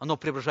славы, оно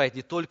преображает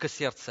не только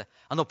сердце,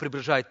 оно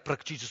преображает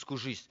практическую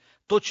жизнь.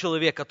 Тот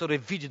человек, который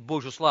видит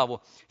Божью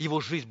славу, его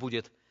жизнь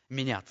будет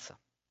меняться.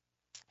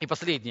 И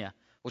последнее,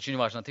 очень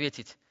важно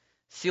ответить,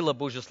 сила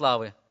Божьей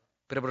славы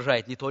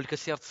преображает не только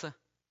сердце,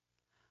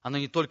 она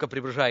не только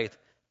преображает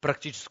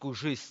практическую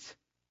жизнь,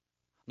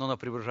 но она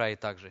преображает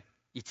также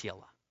и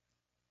тело.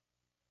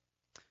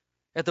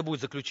 Это будет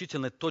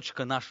заключительная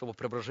точка нашего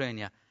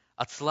преображения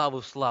от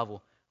славы в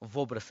славу в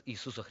образ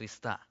Иисуса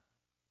Христа.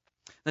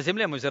 На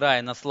земле мы,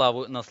 взирая на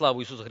славу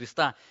Иисуса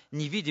Христа,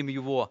 не видим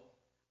Его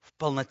в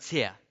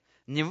полноте.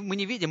 Мы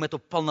не видим эту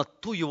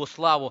полноту Его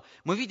славу.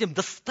 Мы видим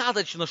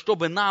достаточно,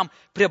 чтобы нам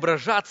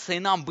преображаться и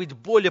нам быть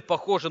более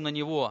похожим на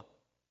Него.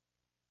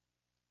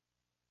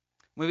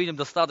 Мы видим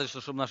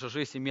достаточно, чтобы наша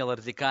жизнь имела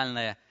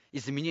радикальное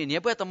изменение. И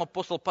об этом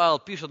апостол Павел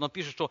пишет. Он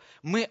пишет, что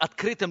мы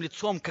открытым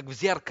лицом, как в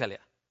зеркале.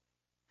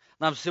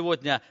 Нам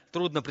сегодня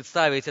трудно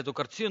представить эту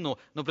картину,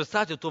 но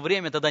представьте, в то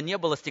время тогда не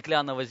было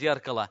стеклянного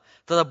зеркала.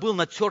 Тогда был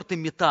натертый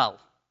металл.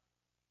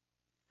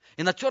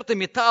 И натертый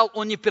металл,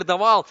 он не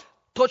передавал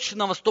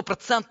точного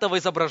 100%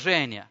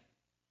 изображения.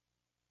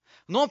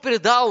 Но он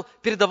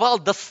передавал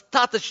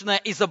достаточное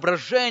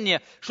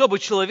изображение, чтобы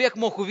человек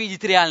мог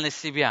увидеть реальность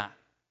себя.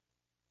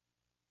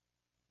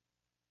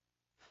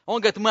 Он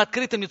говорит, мы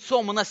открытым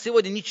лицом, у нас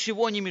сегодня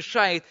ничего не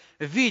мешает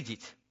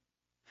видеть.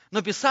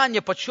 Но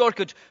Писание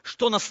подчеркивает,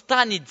 что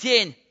настанет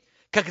день,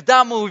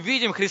 когда мы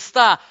увидим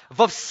Христа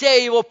во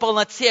всей Его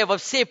полноте, во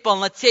всей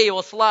полноте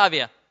Его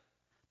славе.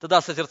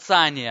 Тогда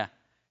созерцание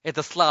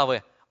этой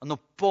славы, оно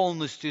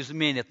полностью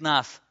изменит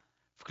нас,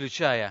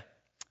 включая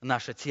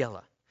наше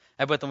тело.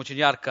 Об этом очень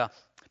ярко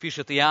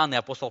пишет Иоанн и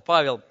апостол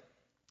Павел.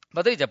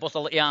 Смотрите,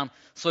 апостол Иоанн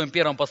в своем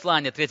первом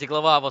послании, 3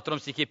 глава, во 2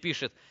 стихе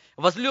пишет: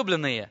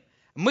 «Возлюбленные,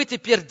 мы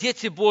теперь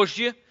дети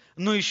Божьи,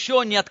 но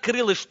еще не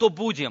открылось, что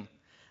будем.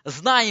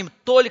 Знаем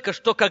только,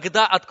 что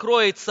когда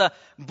откроется,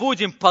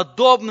 будем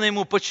подобны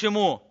Ему».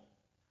 Почему?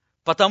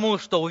 Потому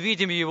что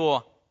увидим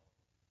Его,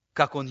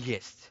 как Он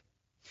есть.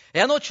 И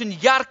оно очень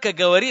ярко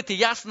говорит и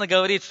ясно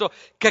говорит, что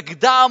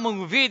когда мы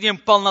увидим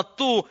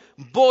полноту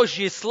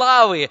Божьей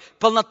славы,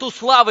 полноту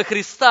славы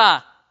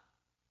Христа,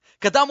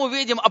 когда мы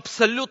увидим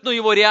абсолютную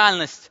Его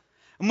реальность,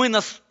 мы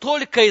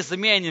настолько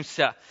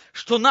изменимся,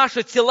 что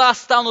наши тела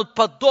станут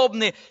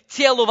подобны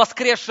телу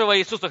воскресшего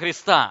Иисуса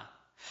Христа.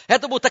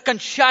 Это будет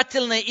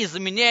окончательное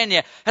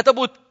изменение, это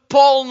будет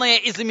полное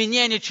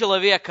изменение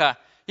человека.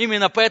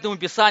 Именно поэтому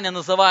Писание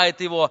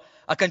называет его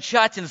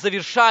окончательным,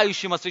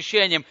 завершающим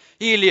освящением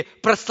или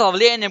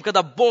прославлением,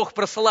 когда Бог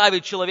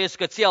прославит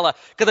человеческое тело,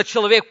 когда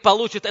человек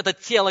получит это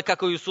тело,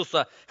 как у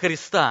Иисуса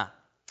Христа.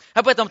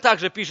 Об этом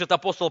также пишет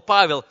апостол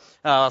Павел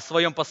в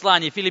своем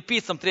послании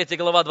Филиппийцам, 3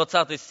 глава,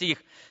 20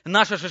 стих.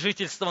 «Наше же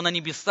жительство на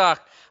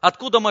небесах,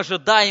 откуда мы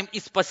ожидаем и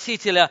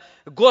Спасителя,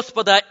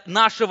 Господа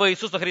нашего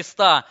Иисуса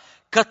Христа,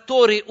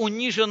 который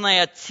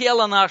униженное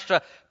тело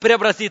наше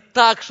преобразит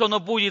так, что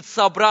оно будет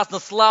сообразно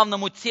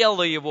славному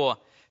телу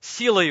Его,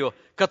 силою,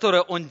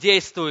 которой Он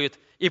действует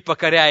и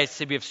покоряет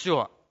себе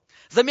все».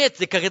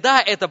 Заметьте,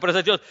 когда это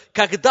произойдет,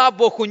 когда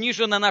Бог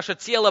униженное наше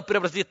тело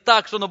преобразит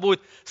так, что оно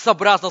будет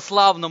сообразно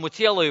славному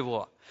телу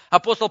Его.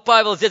 Апостол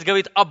Павел здесь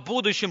говорит о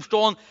будущем,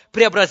 что Он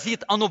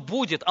преобразит, оно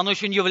будет, оно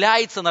еще не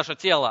является наше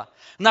тело.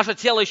 Наше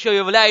тело еще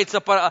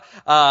является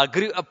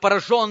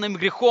пораженным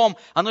грехом,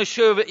 оно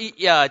еще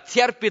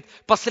терпит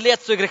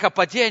последствия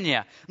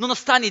грехопадения. Но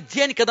настанет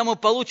день, когда мы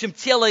получим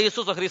тело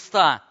Иисуса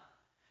Христа.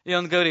 И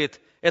он говорит,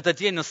 этот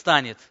день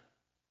настанет,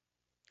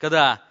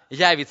 когда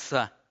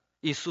явится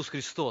Иисус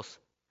Христос.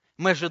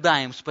 Мы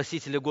ожидаем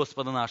Спасителя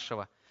Господа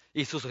нашего,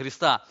 Иисуса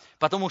Христа,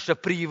 потому что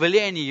при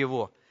явлении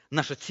Его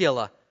наше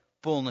тело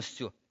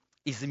полностью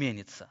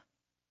изменится.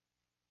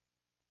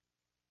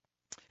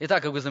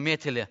 Итак, как вы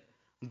заметили,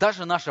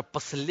 даже наше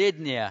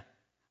последнее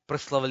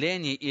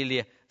прославление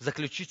или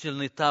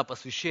заключительный этап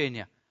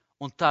освящения,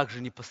 он также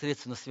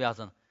непосредственно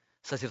связан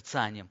с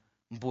созерцанием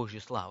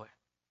Божьей славы.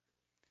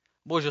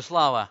 Божья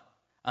слава,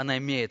 она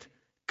имеет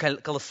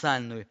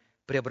колоссальную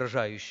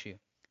преображающую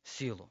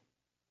силу.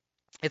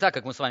 Итак,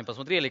 как мы с вами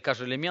посмотрели,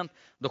 каждый элемент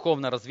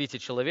духовного развития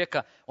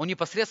человека, он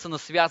непосредственно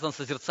связан с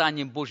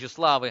созерцанием Божьей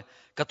славы,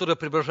 которая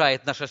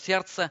преображает наше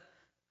сердце,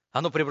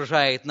 оно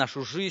преображает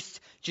нашу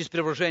жизнь через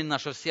преображение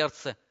нашего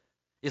сердца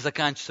и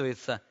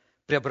заканчивается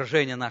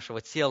преображение нашего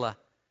тела,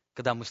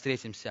 когда мы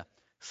встретимся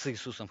с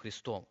Иисусом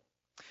Христом.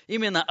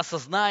 Именно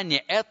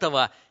осознание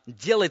этого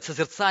делает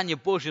созерцание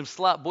Божьей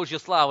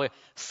славы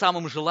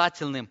самым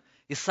желательным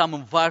и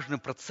самым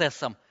важным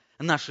процессом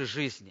нашей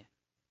жизни.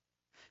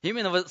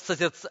 Именно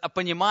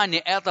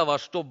понимание этого,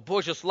 что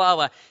Божья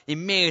слава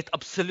имеет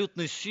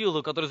абсолютную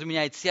силу, которая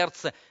изменяет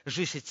сердце,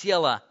 жизнь и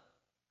тело,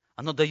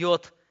 оно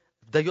дает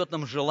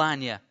нам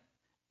желание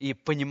и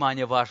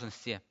понимание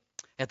важности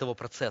этого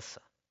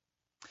процесса.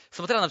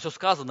 Смотря на все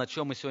сказанное, о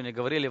чем мы сегодня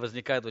говорили,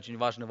 возникает очень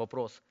важный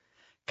вопрос.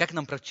 Как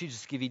нам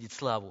практически видеть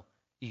славу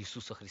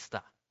Иисуса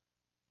Христа?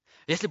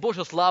 Если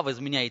Божья слава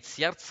изменяет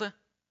сердце,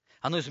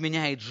 оно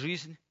изменяет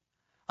жизнь,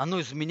 оно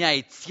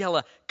изменяет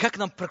тело, как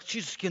нам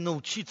практически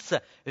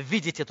научиться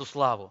видеть эту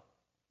славу?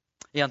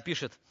 Иоанн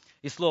пишет,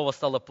 «И Слово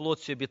стало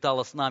плотью,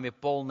 обитало с нами,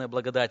 полное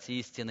благодати и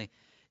истины,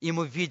 и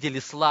мы видели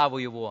славу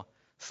Его,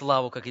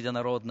 славу как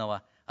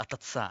единородного от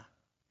Отца».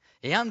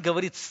 Иоанн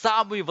говорит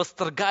самую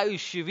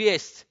восторгающую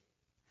весть.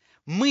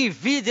 Мы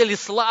видели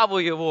славу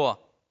Его,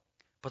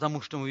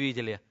 потому что мы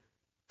видели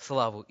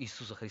славу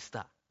Иисуса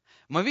Христа.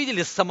 Мы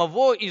видели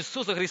самого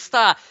Иисуса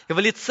Христа, и в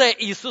лице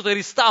Иисуса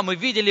Христа мы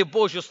видели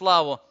Божью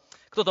славу.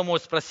 Кто-то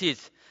может спросить,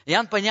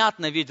 Иоанн,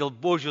 понятно, видел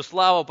Божью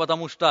славу,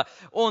 потому что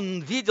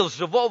он видел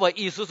живого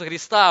Иисуса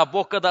Христа.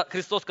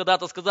 Христос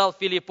когда-то сказал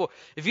Филиппу,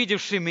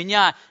 видевший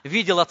меня,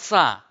 видел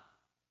Отца.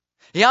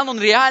 Иоанн,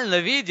 он реально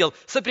видел,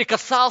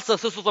 соприкасался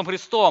с Иисусом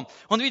Христом.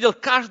 Он видел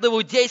каждое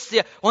его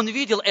действие, он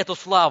видел эту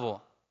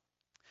славу.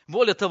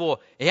 Более того,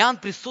 Иоанн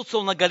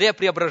присутствовал на горе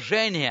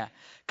Преображения,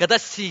 когда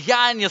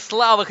сияние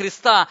славы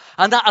Христа,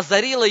 она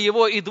озарила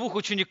его и двух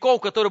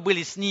учеников, которые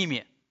были с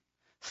ним.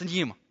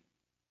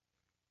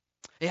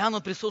 Иоанн,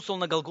 он присутствовал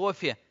на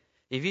Голгофе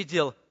и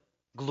видел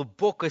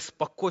глубокое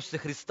спокойствие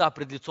Христа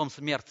пред лицом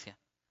смерти.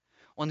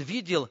 Он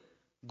видел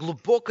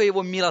глубокое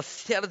его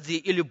милосердие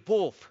и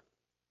любовь,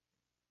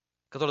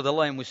 которая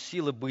дала ему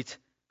силы быть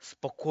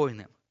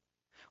спокойным.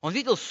 Он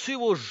видел всю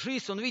его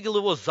жизнь, он видел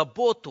его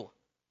заботу.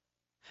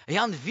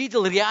 Иоанн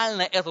видел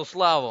реально эту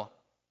славу.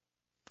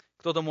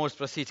 Кто-то может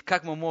спросить,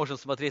 как мы можем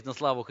смотреть на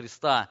славу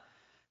Христа,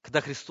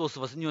 когда Христос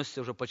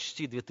вознесся уже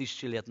почти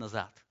 2000 лет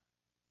назад?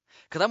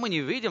 Когда мы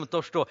не видим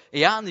то, что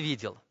Иоанн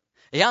видел.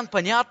 Иоанн,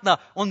 понятно,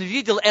 он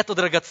видел эту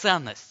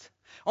драгоценность.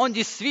 Он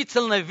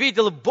действительно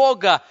видел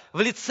Бога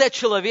в лице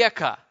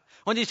человека.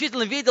 Он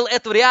действительно видел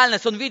эту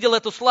реальность, он видел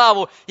эту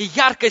славу и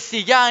яркое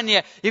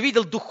сияние, и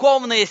видел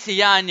духовное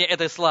сияние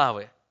этой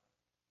славы.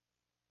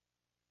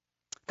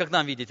 Как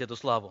нам видеть эту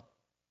славу?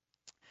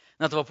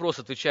 На этот вопрос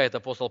отвечает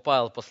апостол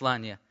Павел в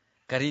послании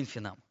к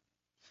Коринфянам.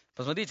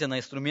 Посмотрите на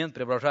инструмент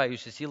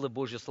преображающей силы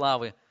Божьей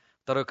славы,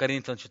 2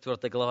 Коринфянам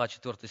 4 глава,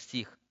 4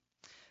 стих.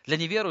 «Для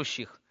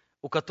неверующих,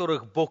 у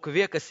которых Бог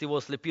века сего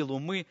ослепил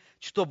умы,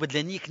 чтобы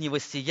для них не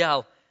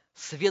воссиял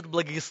свет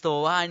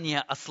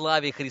благовествования о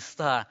славе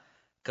Христа,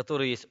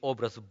 который есть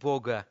образ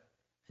Бога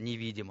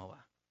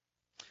невидимого».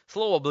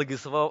 Слово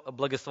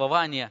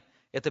 «благовествование»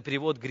 – это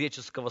перевод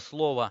греческого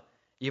слова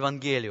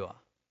 «евангелио»,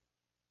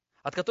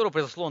 от которого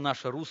произошло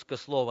наше русское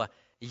слово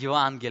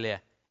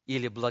 «Евангелие»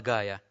 или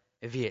 «благая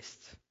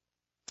весть».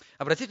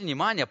 Обратите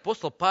внимание,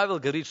 апостол Павел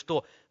говорит,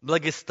 что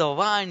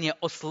благовествование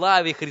о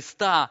славе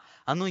Христа,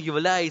 оно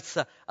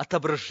является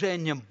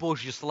отображением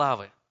Божьей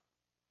славы.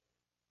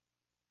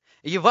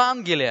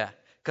 Евангелие,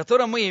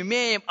 которое мы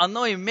имеем,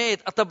 оно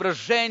имеет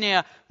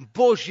отображение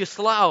Божьей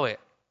славы.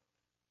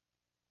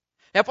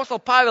 И апостол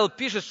Павел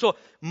пишет, что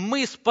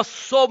мы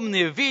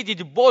способны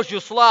видеть Божью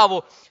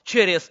славу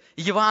через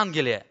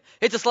Евангелие.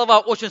 Эти слова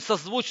очень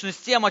созвучны с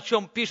тем, о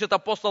чем пишет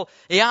апостол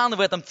Иоанн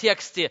в этом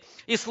тексте.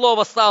 «И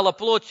Слово стало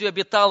плотью,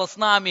 обитало с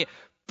нами,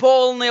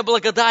 полное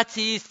благодати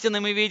и истины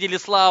мы видели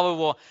славу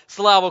Его,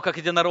 славу как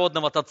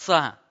единородного от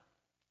Отца».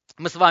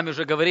 Мы с вами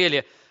уже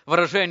говорили,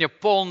 выражение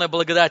 «полная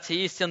благодати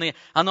и истины»,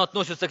 оно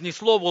относится к не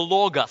слову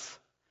 «логос».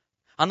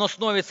 Оно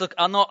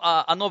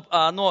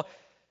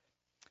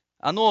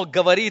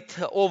говорит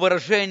о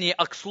выражении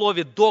к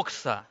слове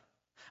 «докса».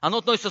 Оно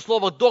относится к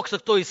слову «докса»,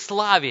 то есть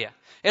 «славе».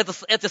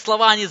 Эти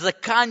слова, они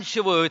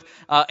заканчивают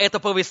это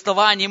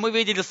повествование. Мы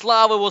видели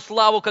славу Его,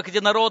 славу как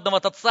единородного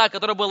от Отца,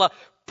 которое было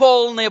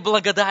полное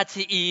благодати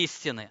и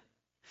истины.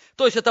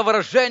 То есть это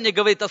выражение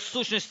говорит о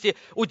сущности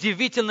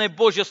удивительной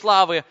Божьей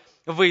славы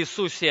в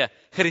Иисусе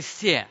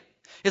Христе.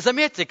 И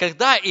заметьте,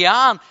 когда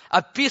Иоанн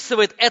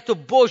описывает эту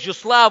Божью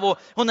славу,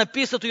 он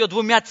описывает ее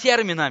двумя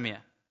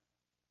терминами.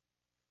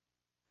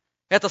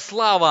 Эта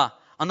слава,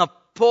 она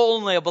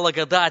полная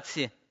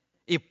благодати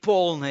и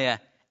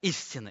полная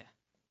истины.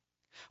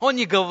 Он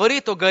не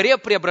говорит о горе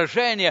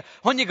преображения,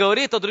 он не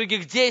говорит о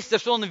других действиях,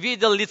 что он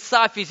видел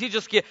лица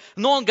физически,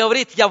 но он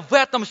говорит, я в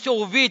этом все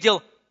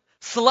увидел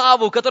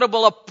славу, которая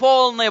была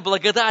полная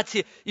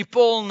благодати и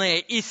полная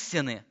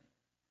истины.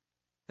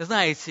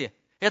 Знаете,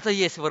 это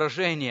есть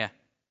выражение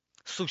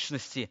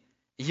сущности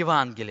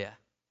Евангелия.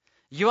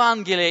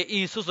 Евангелие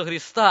Иисуса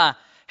Христа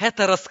 –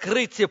 это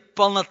раскрытие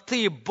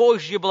полноты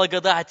Божьей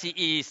благодати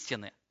и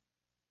истины.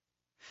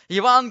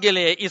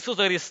 Евангелие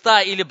Иисуса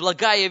Христа или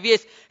благая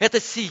весть –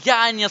 это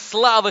сияние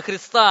славы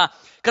Христа,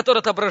 которое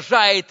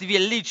отображает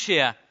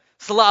величие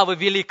славы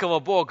великого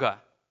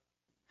Бога.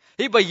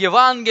 Ибо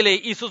Евангелие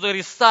Иисуса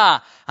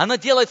Христа, оно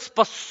делает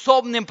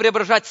способным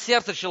преображать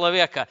сердце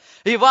человека.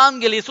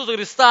 Евангелие Иисуса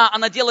Христа,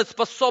 оно делает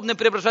способным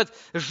преображать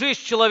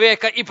жизнь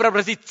человека и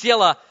преобразить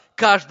тело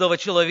каждого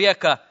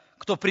человека,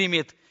 кто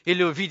примет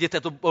или увидит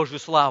эту Божью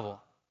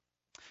славу.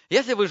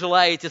 Если вы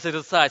желаете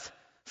созерцать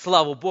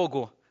славу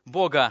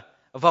Бога,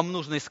 вам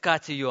нужно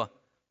искать ее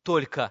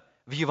только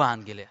в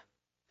Евангелии.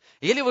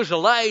 Или вы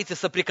желаете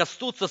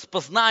соприкоснуться с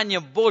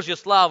познанием Божьей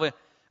славы,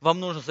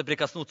 вам нужно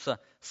соприкоснуться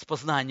с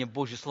познанием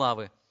Божьей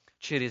славы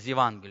через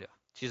Евангелие.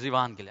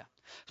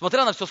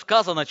 Смотря на все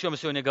сказанное, о чем я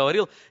сегодня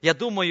говорил, я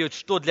думаю,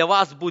 что для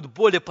вас будут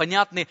более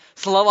понятны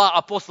слова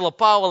апостола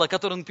Павла,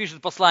 которые он пишет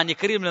в послании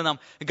к римлянам,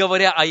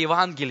 говоря о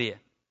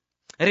Евангелии.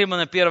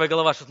 Римлянам 1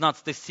 глава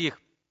 16 стих.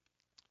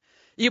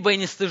 «Ибо я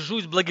не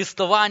стыжусь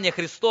благовествования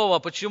Христова».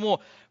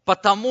 Почему?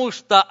 Потому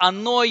что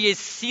оно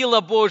есть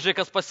сила Божия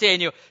ко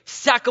спасению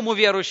всякому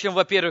верующему,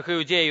 во-первых,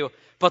 иудею,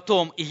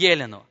 потом и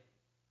елену.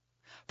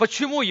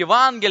 Почему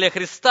Евангелие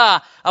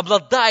Христа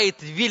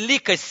обладает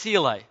великой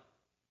силой?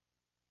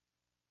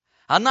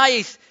 Она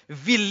есть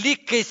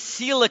великая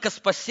сила ко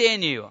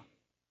спасению.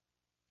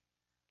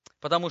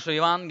 Потому что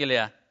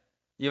Евангелие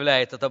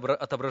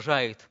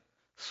отображает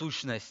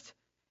сущность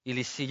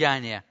или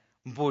сияние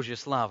Божьей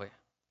славы.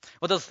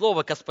 Вот это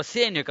слово «ко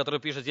спасению», которое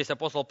пишет здесь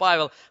апостол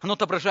Павел, оно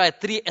отображает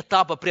 3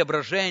 этапа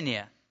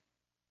преображения.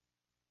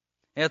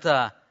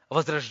 Это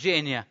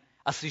возрождение,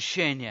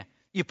 освящение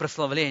и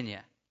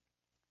прославление.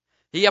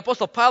 И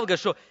апостол Павел говорит,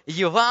 что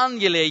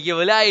Евангелие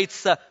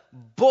является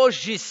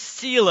Божьей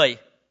силой,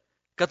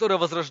 которая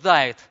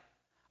возрождает,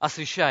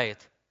 освящает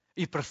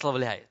и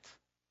прославляет.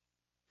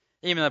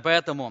 Именно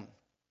поэтому,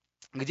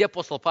 где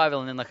апостол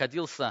Павел не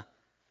находился,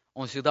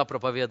 он всегда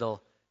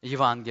проповедовал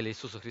Евангелие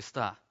Иисуса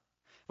Христа.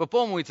 Вы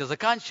помните,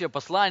 заканчивая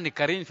послание к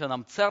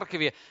Коринфянам,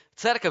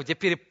 церковь, где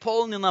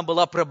переполнена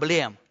была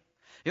проблем.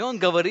 И он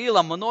говорил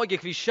о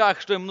многих вещах,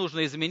 что им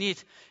нужно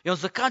изменить. И он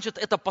заканчивает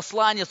это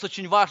послание с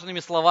очень важными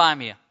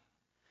словами.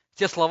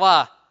 Те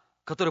слова,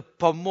 которые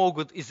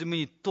помогут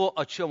изменить то,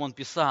 о чем он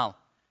писал.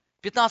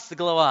 15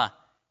 глава,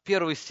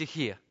 1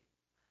 стихи.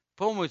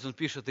 Помните, он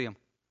пишет им: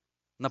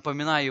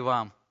 «Напоминаю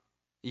вам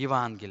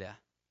Евангелие,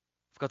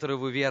 в которое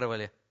вы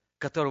веровали,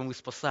 которым вы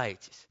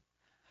спасаетесь».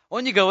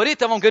 Он не говорит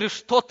вам, говорит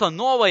что-то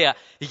новое.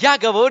 Я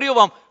говорю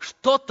вам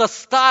что-то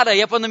старое.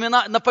 Я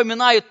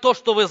напоминаю то,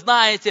 что вы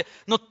знаете.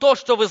 Но то,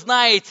 что вы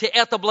знаете,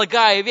 это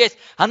благая весть.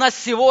 Она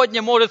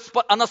сегодня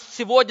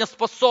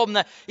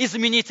способна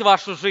изменить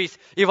вашу жизнь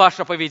и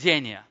ваше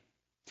поведение.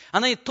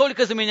 Она не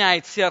только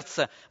изменяет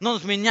сердце, но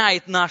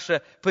изменяет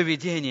наше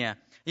поведение.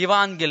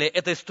 Евангелие –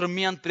 это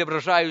инструмент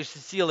преображающей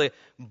силы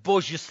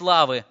Божьей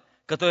славы,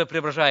 которая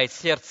преображает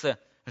сердце,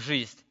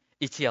 жизнь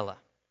и тело.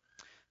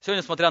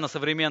 Сегодня, смотря на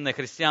современное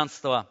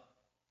христианство,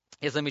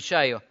 я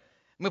замечаю,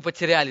 мы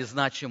потеряли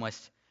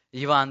значимость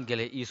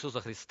Евангелия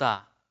Иисуса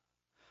Христа.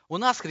 У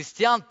нас,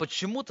 христиан,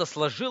 почему-то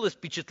сложилось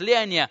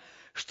впечатление,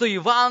 что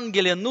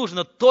Евангелие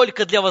нужно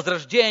только для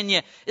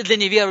возрождения и для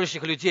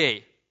неверующих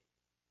людей.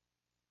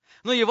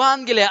 Но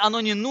Евангелие,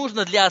 оно не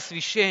нужно для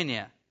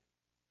освящения.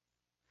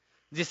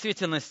 В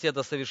действительности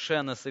это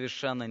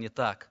совершенно не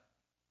так.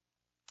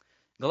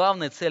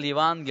 Главная цель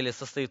Евангелия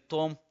состоит в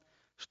том,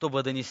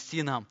 чтобы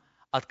донести нам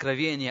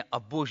откровение о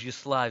Божьей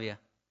славе,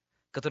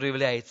 которое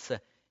является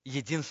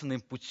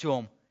единственным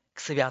путем к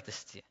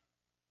святости.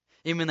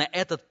 Именно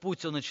этот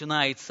путь, он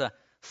начинается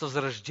с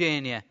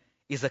возрождения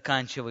и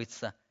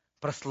заканчивается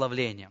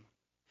прославлением.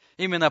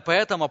 Именно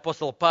поэтому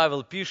апостол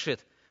Павел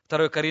пишет,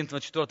 2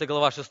 Коринфянам 4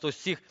 глава 6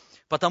 стих,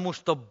 «Потому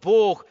что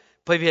Бог,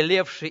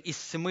 повелевший из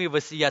тьмы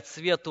воссиять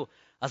свету,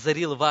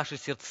 озарил ваши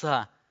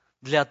сердца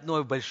для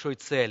одной большой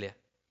цели,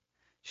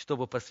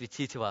 чтобы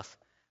просветить вас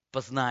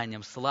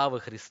познанием славы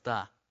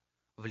Христа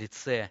в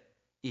лице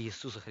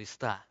Иисуса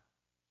Христа».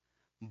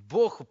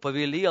 Бог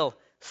повелел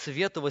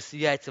свету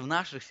воссиять в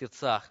наших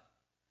сердцах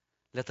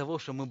для того,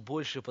 чтобы мы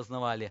больше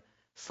познавали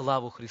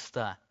славу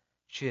Христа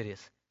через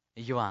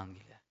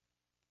Евангелие.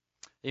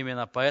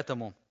 Именно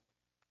поэтому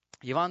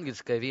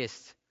евангельская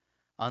весть,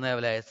 она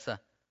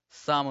является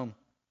самым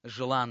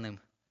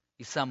желанным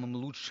и самым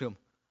лучшим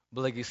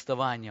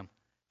благовествованием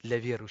для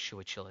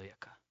верующего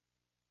человека.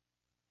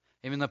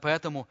 Именно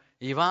поэтому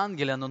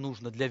Евангелие, оно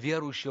нужно для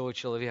верующего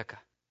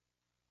человека.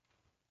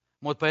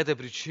 Вот по этой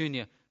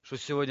причине, что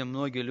сегодня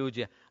многие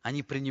люди,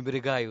 они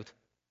пренебрегают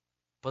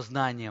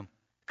познанием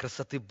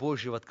красоты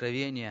Божьего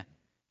откровения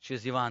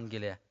через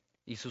Евангелие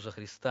Иисуса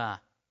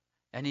Христа.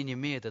 И они не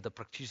имеют этого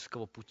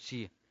практического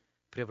пути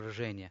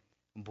преображение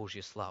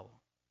Божьей славы.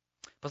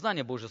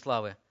 Познание Божьей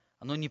славы,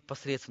 оно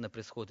непосредственно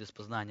происходит из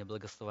познания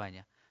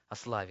благословения о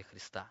славе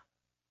Христа.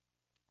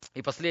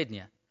 И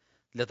последнее,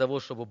 для того,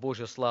 чтобы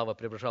Божья слава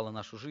преображала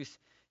нашу жизнь,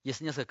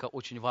 есть несколько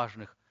очень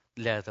важных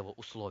для этого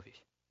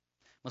условий.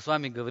 Мы с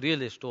вами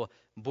говорили, что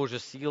Божья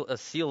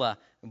сила,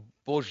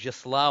 Божья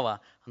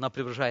слава, она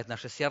преображает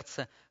наше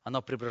сердце,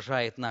 она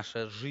преображает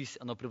нашу жизнь,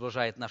 она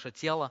преображает наше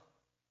тело.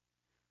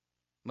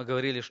 Мы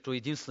говорили, что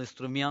единственный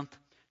инструмент,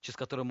 через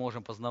который мы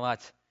можем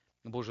познавать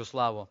Божью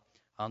славу,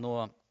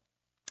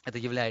 это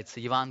является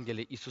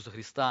Евангелие Иисуса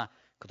Христа,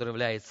 которое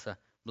является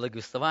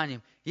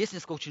благовествованием. Есть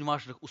несколько очень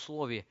важных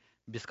условий,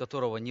 без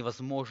которого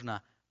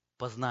невозможно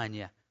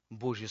познание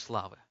Божьей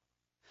славы.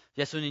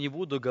 Я сегодня не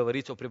буду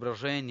говорить о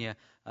преображении,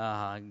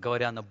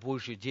 говоря на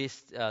Божье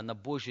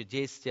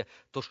действие,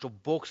 то, что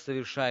Бог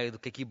совершает,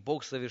 какие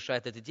Бог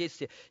совершает эти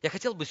действия. Я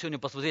хотел бы сегодня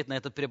посмотреть на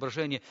это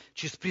преображение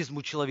через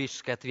призму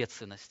человеческой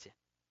ответственности.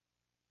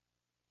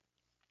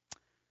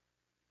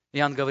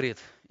 Иоанн говорит: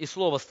 «И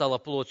Слово стало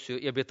плотью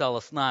и обитало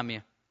с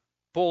нами,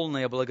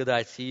 полная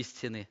благодати и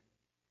истины,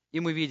 и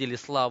мы видели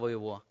славу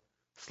Его,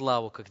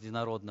 славу как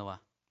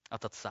единородного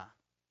от Отца».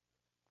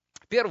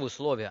 Первое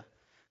условие,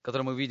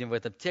 которое мы видим в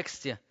этом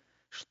тексте,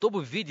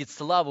 чтобы видеть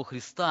славу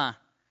Христа,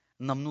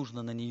 нам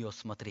нужно на нее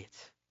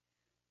смотреть.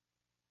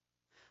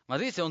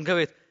 Смотрите, он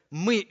говорит: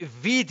 мы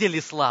видели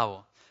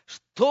славу.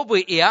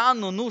 Чтобы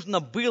Иоанну нужно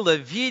было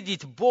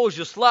видеть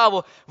Божью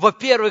славу,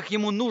 во-первых,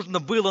 ему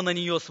нужно было на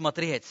нее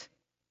смотреть.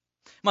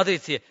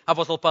 Смотрите,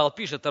 апостол Павел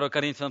пишет, 2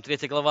 Коринфянам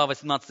 3 глава,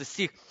 18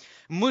 стих: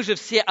 «Мы же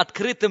все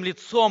открытым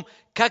лицом,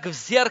 как в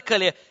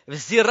зеркале,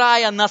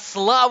 взирая на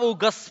славу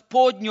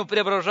Господню,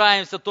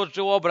 преображаемся в тот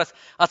же образ,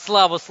 от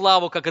славы в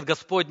славу, как от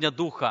Господня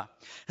Духа».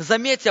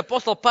 Заметьте,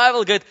 апостол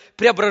Павел говорит,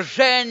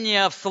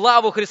 преображение в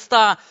славу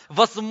Христа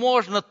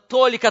возможно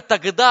только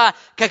тогда,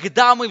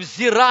 когда мы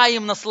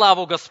взираем на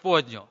славу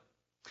Господню.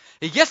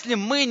 И если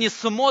мы не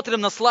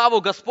смотрим на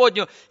славу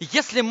Господню,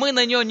 если мы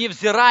на нее не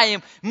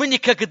взираем, мы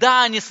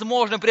никогда не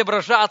сможем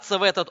преображаться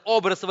в этот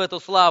образ, в эту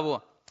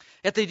славу.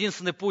 Это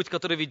единственный путь,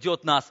 который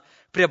ведет нас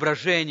к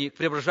преображению, к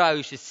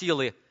преображающей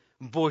силы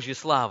Божьей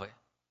славы.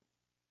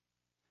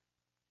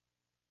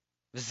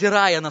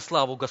 Взирая на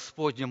славу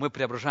Господню, мы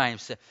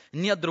преображаемся.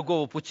 Нет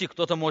другого пути.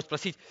 Кто-то может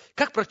спросить,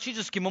 как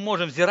практически мы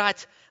можем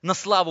взирать на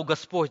славу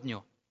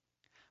Господню?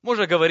 Мы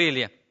уже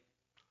говорили,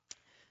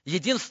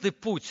 единственный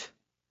путь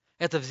 –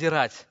 это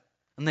взирать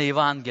на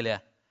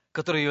Евангелие,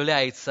 которое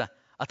является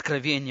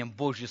откровением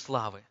Божьей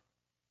славы.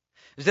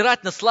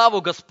 Взирать на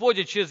славу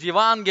Господню через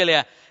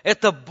Евангелие –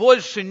 это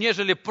больше,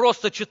 нежели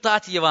просто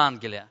читать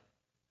Евангелие.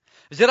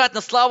 Взирать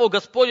на славу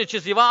Господню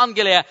через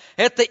Евангелие –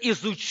 это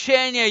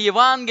изучение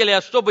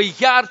Евангелия, чтобы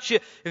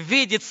ярче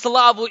видеть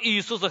славу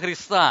Иисуса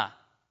Христа.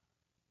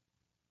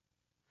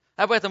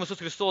 Об этом Иисус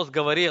Христос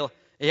говорил,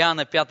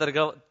 Иоанна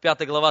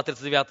 5 глава,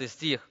 39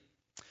 стих.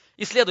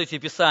 «Исследуйте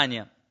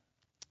Писание,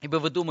 ибо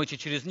вы думаете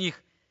через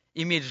них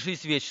иметь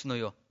жизнь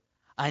вечную,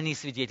 а они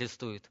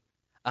свидетельствуют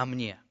о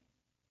мне».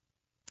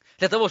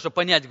 Для того, чтобы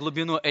понять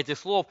глубину этих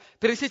слов,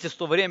 перенеситесь в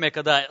то время,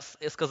 когда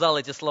сказал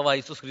эти слова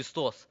Иисус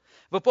Христос.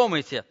 Вы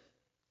помните,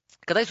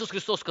 когда Иисус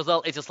Христос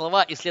сказал эти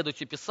слова,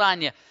 исследуйте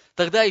Писание,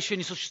 тогда еще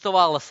не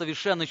существовало,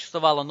 совершенно не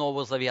существовало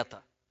Нового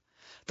Завета.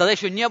 Тогда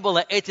еще не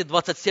было эти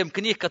 27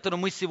 книг, которые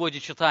мы сегодня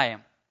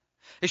читаем.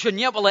 Еще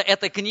не было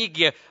этой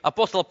книги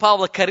апостола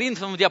Павла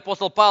Коринфянам, где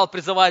апостол Павел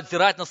призывает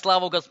взирать на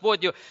славу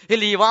Господню,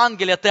 или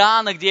Евангелие от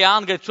Иоанна, где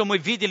Иоанн говорит, что мы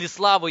видели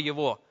славу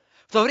Его.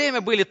 В то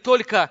время были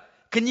только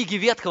книги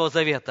Ветхого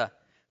Завета,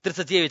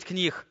 39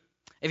 книг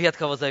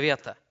Ветхого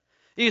Завета.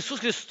 И Иисус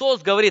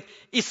Христос говорит,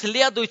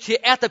 исследуйте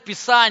это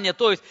Писание,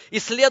 то есть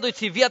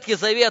исследуйте Ветхий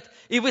Завет,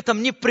 и вы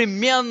там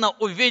непременно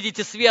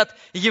увидите свет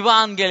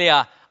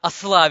Евангелия о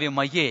славе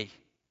моей.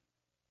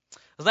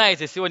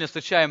 Знаете, сегодня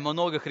встречаем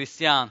много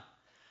христиан,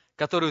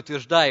 которые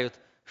утверждают,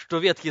 что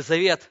Ветхий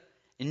Завет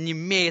не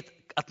имеет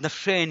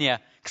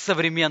отношения к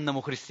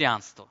современному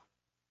христианству.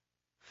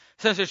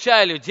 Я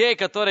встречаю людей,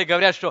 которые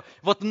говорят, что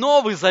вот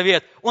Новый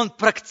Завет, он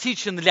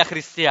практичен для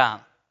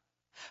христиан.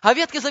 А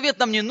Ветхий Завет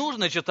нам не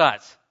нужно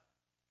читать.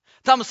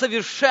 Там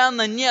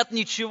совершенно нет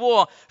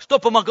ничего, что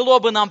помогло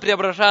бы нам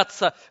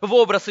преображаться в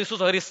образ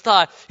Иисуса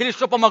Христа, или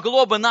что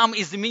помогло бы нам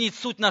изменить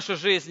суть нашей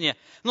жизни.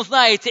 Но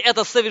знаете,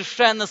 это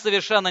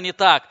совершенно не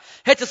так.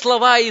 Эти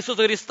слова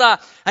Иисуса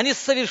Христа, они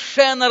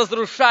совершенно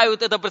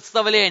разрушают это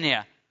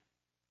представление.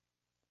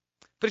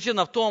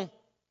 Причина в том,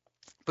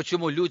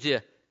 почему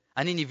люди,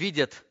 они не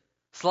видят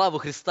славу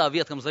Христа в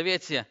Ветхом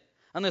Завете,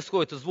 она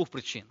исходит из двух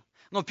причин.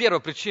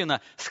 Первая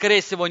причина, скорее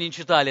всего, они не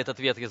читали этот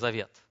Ветхий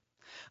Завет.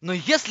 Но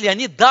если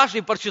они даже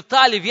и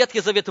прочитали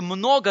Ветхий Завет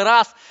много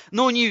раз,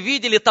 но не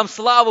видели там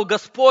славу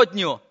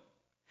Господню,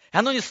 и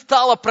оно не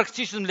стало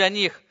практичным для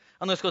них,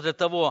 оно исходит от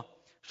того,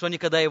 что они,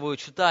 когда его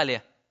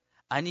читали,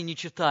 они не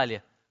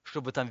читали,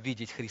 чтобы там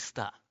видеть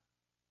Христа.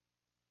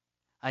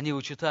 Они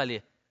его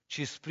читали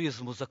через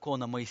призму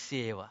закона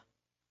Моисеева.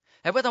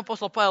 И об этом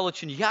апостол Павел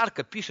очень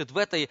ярко пишет в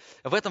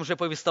этом же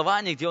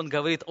повествовании, где он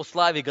говорит о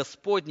славе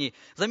Господней.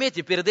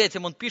 Заметьте, перед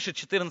этим он пишет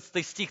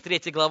 14 стих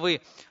 3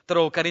 главы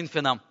 2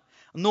 Коринфянам.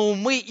 «Но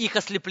умы их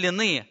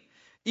ослеплены,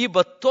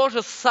 ибо то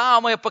же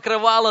самое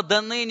покрывало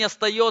до ныне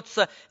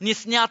остается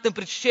неснятым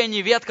при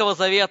чтении Ветхого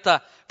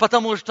Завета,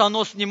 потому что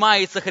оно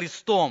снимается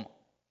Христом.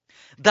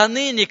 До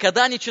ныне,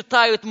 когда они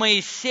читают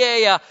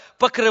Моисея,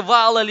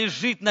 покрывало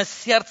лежит на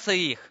сердце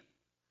их.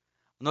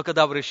 Но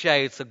когда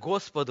обращаются к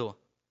Господу,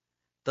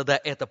 тогда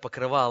это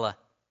покрывало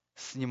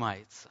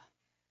снимается».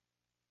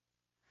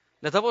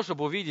 Для того,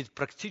 чтобы увидеть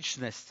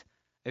практичность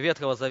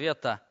Ветхого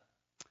Завета,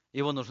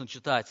 его нужно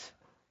читать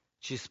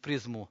через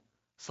призму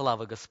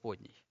славы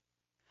Господней.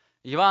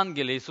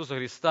 Евангелие Иисуса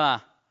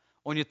Христа,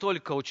 он не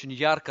только очень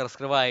ярко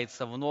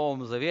раскрывается в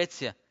Новом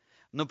Завете,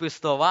 но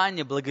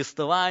повествование,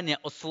 благословение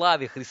о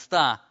славе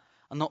Христа,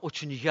 оно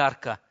очень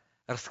ярко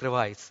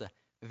раскрывается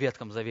в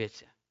Ветхом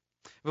Завете.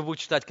 Вы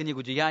будете читать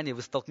книгу Деяний,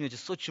 вы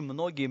столкнетесь с очень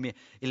многими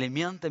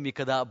элементами,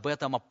 когда об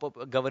этом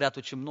говорят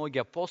очень многие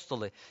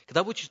апостолы.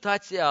 Когда вы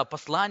читаете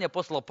послание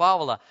апостола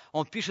Павла,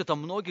 он пишет о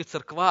многих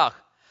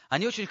церквах.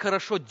 Они очень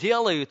хорошо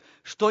делают,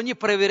 что они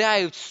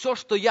проверяют все,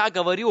 что я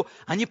говорю,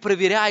 они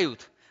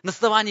проверяют на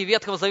основании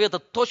Ветхого Завета,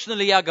 точно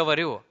ли я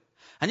говорю.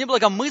 Они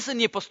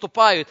благомысленно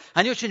поступают,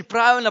 они очень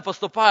правильно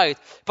поступают.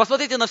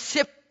 Посмотрите на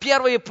все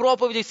первые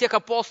проповеди всех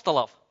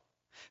апостолов.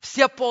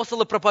 Все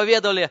апостолы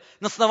проповедовали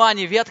на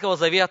основании Ветхого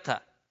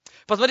Завета.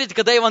 Посмотрите,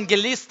 когда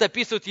евангелисты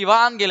описывают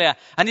Евангелие,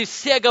 они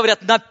все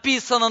говорят: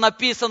 написано,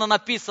 написано,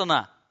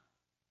 написано.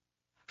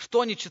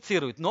 Что они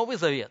цитируют? Новый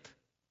Завет.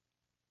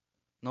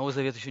 Новый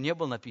Завет еще не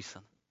был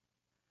написан.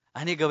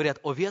 Они говорят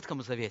о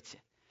Ветхом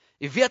Завете.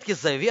 И Ветхий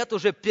Завет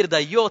уже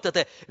передает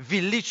это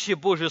величие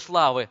Божьей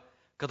славы,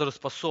 которое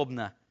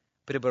способно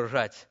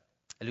преображать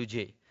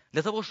людей.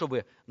 Для того,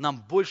 чтобы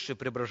нам больше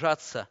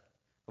преображаться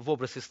в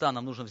образ Христа,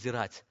 нам нужно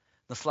взирать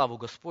на славу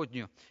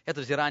Господню.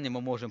 Это взирание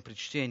мы можем при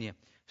чтении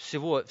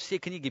всей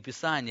книги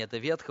Писания, это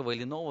Ветхого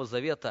или Нового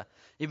Завета.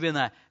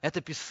 Именно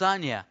это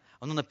Писание,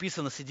 оно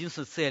написано с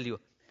единственной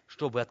целью,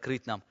 чтобы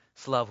открыть нам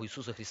славу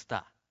Иисуса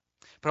Христа.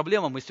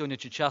 Проблема, мы сегодня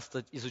очень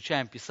часто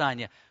изучаем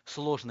Писание в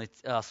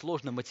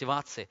сложной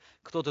мотивации.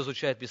 Кто-то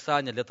изучает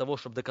Писание для того,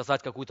 чтобы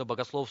доказать какую-то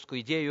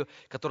богословскую идею,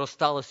 которая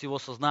осталась в его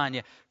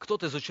сознании.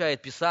 Кто-то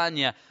изучает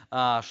Писание,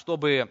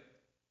 чтобы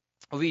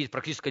увидеть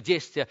практическое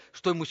действие,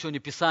 что ему сегодня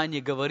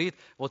Писание говорит.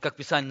 Вот как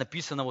Писание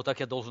написано, вот так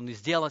я должен и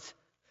сделать.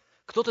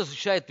 Кто-то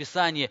изучает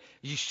Писание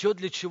еще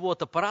для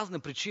чего-то, по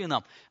разным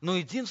причинам. Но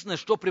единственное,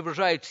 что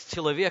преображает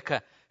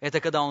человека, это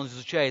когда он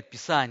изучает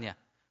Писание,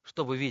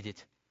 чтобы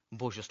видеть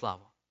Божью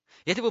славу.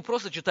 Если вы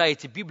просто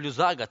читаете Библию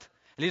за год,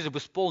 лишь бы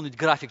исполнить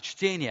график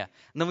чтения,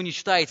 но вы не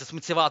читаете с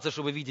мотивацией,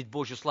 чтобы видеть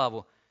Божью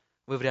славу,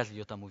 вы вряд ли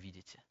ее там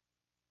увидите.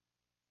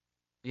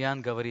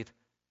 Иоанн говорит,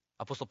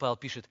 апостол Павел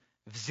пишет,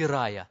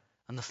 взирая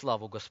на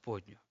славу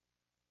Господню.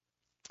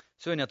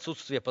 Сегодня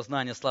отсутствие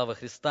познания славы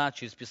Христа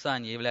через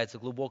Писание является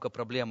глубокой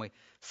проблемой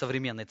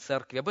современной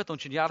церкви. Об этом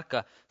очень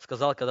ярко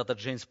сказал когда-то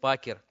Джеймс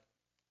Пакер.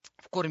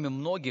 В корне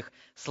многих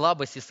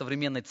слабостей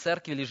современной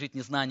церкви лежит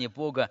незнание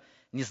Бога,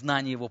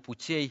 незнание Его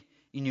путей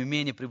и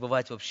неумение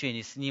пребывать в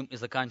общении с Ним. И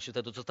заканчивает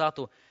эту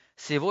цитату.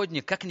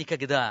 Сегодня, как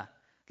никогда,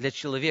 для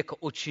человека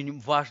очень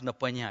важно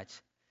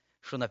понять,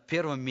 что на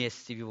первом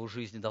месте в его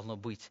жизни должно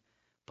быть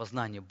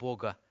познание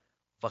Бога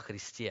во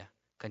Христе.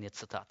 Конец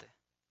цитаты.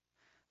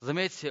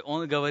 Заметьте,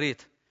 он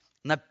говорит,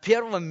 на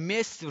первом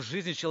месте в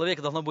жизни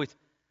человека должно быть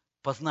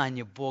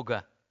познание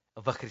Бога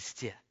во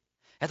Христе.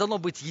 Это должно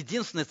быть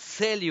единственной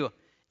целью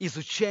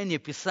изучения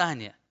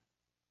Писания.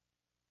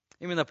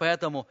 Именно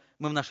поэтому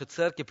мы в нашей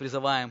церкви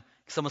призываем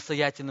к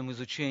самостоятельному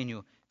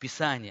изучению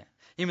Писания.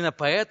 Именно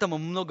поэтому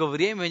мы много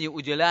времени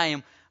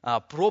уделяем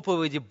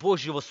проповеди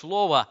Божьего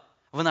Слова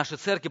в нашей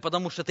церкви,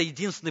 потому что это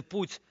единственный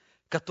путь,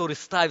 который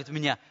ставит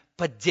меня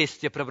под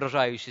действие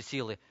преображающей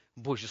силы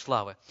Божьей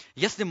славы.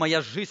 Если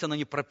моя жизнь, она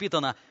не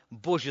пропитана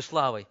Божьей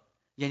славой,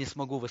 я не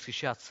смогу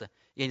восхищаться,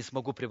 я не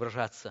смогу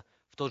преображаться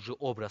в тот же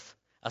образ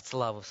от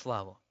славы в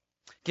славу.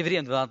 К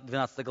Евреям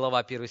 12 глава,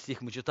 1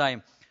 стих мы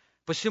читаем.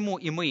 «Посему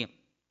и мы,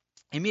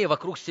 имея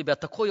вокруг себя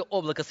такое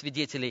облако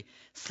свидетелей,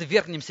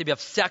 свергнем себя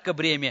всякое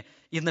бремя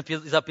и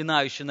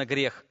запинающее на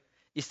грех,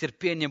 и с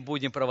терпением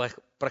будем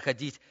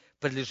проходить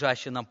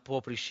предлежащее нам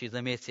поприще».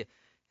 Заметьте,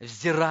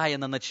 взирая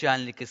на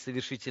начальника и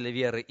совершителя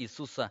веры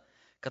Иисуса,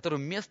 который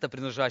вместо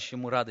принадлежащей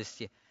ему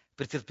радости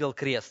претерпел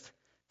крест,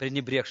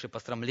 пренебрегший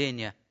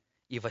посрамление,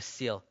 и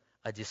воссел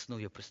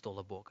одесную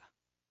престола Бога.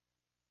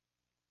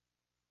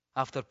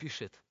 Автор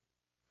пишет,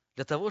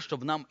 для того,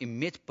 чтобы нам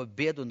иметь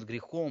победу над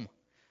грехом,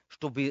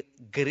 чтобы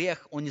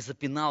грех, он не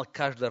запинал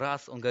каждый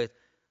раз, он говорит,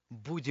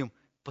 будем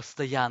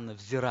постоянно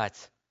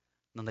взирать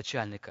на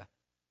начальника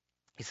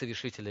и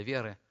совершителя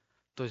веры,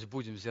 то есть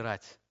будем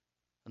взирать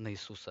на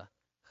Иисуса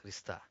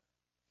Христа.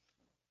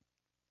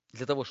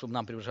 Для того, чтобы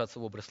нам приближаться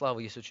в образ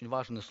славы, есть очень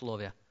важное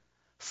условие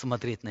 –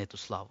 смотреть на эту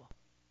славу,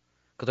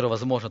 которая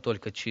возможна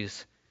только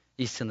через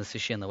истины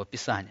Священного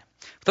Писания.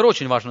 Второе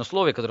очень важное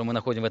условие, которое мы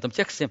находим в этом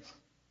тексте –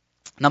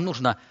 нам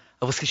нужно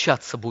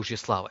восхищаться Божьей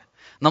славой.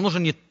 Нам нужно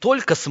не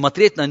только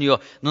смотреть на нее,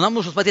 но нам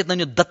нужно смотреть на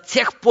нее до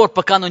тех пор,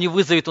 пока оно не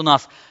вызовет у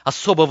нас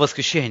особое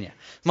восхищение.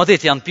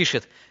 Смотрите, Иоанн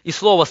пишет: «И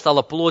Слово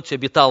стало плотью,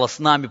 обитало с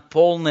нами,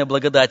 полное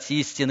благодати и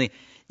истины,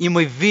 и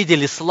мы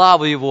видели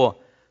славу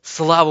Его,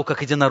 славу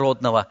как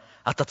единородного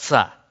от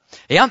Отца».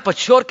 Иоанн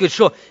подчеркивает,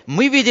 что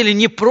мы видели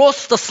не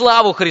просто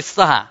славу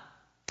Христа,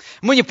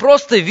 мы не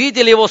просто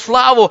видели Его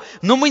славу,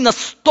 но мы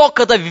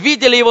настолько-то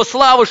видели Его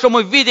славу, что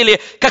мы видели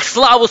как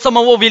славу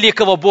самого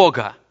великого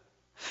Бога.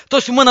 То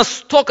есть мы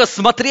настолько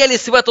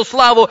смотрелись в эту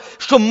славу,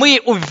 что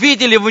мы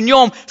увидели в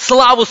нем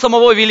славу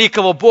самого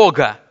великого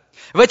Бога.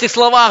 В этих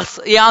словах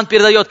Иоанн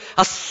передает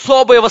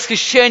особое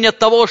восхищение от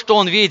того, что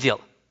он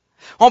видел.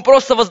 Он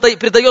просто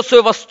передает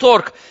свой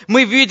восторг.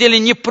 Мы видели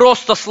не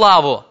просто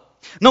славу,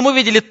 но мы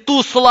видели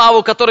ту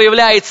славу, которая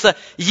является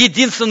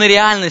единственной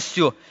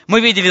реальностью.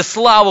 Мы видели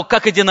славу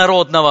как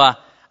единородного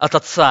от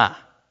Отца.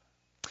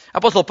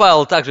 Апостол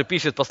Павел также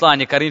пишет в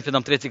послании к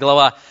Коринфянам, 3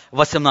 глава,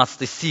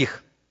 18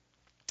 стих.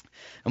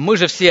 «Мы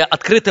же все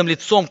открытым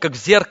лицом, как в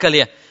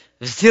зеркале,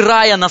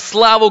 взирая на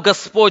славу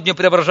Господню,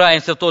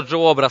 преображаемся в тот же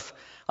образ,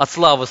 от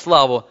славы в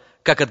славу,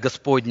 как от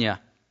Господня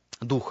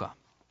Духа».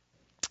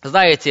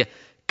 Знаете,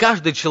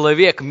 каждый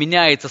человек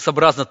меняется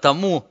сообразно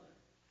тому,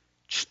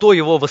 что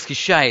его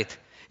восхищает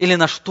или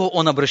на что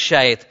он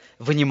обращает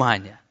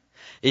внимание.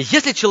 И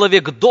если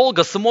человек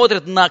долго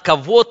смотрит на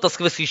кого-то с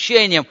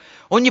восхищением,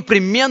 он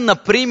непременно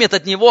примет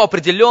от него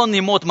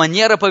определенный мод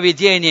манеры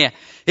поведения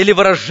или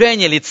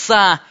выражение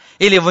лица,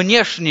 или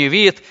внешний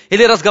вид,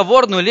 или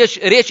разговорную речь,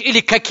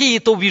 или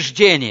какие-то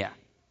убеждения.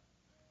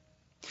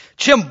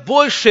 Чем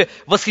больше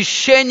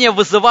восхищения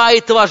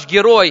вызывает ваш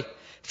герой,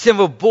 тем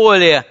вы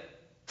более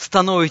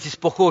становитесь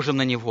похожим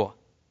на него.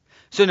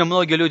 Сегодня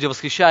многие люди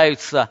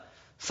восхищаются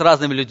с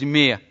разными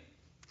людьми,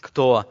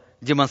 кто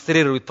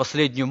демонстрирует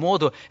последнюю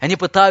моду, и они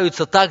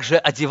пытаются также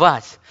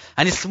одевать.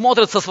 Они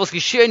смотрятся с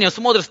восхищением,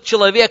 смотрят,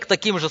 человек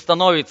таким же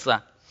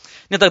становится.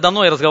 Не так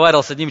давно я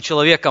разговаривал с одним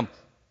человеком.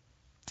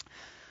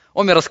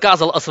 Он мне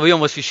рассказывал о своем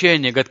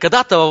восхищении. Говорит,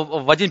 когда-то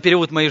в один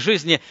период моей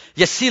жизни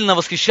я сильно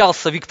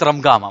восхищался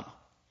Виктором Гамом.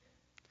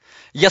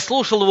 Я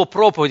слушал его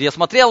проповеди, я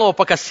смотрел его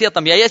по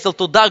кассетам, я ездил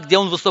туда, где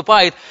он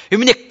выступает, и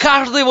мне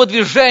каждое его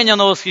движение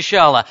оно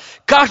восхищало,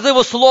 каждое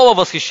его слово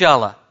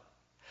восхищало.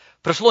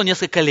 Прошло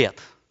несколько лет.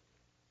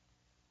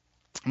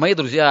 Мои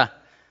друзья,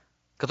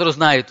 которые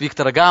знают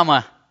Виктора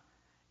Гама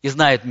и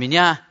знают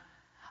меня,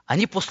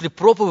 они после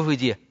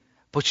проповеди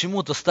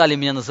почему-то стали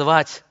меня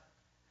называть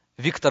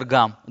Виктор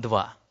Гам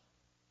 2.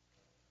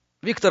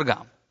 Виктор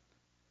Гам.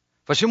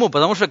 Почему?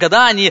 Потому что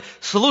когда они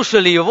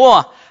слушали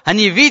его,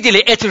 они видели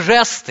эти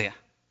жесты.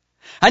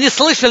 Они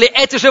слышали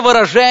эти же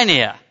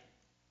выражения.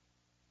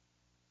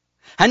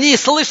 Они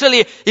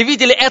слышали и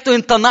видели эту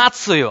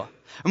интонацию,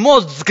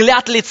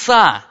 взгляд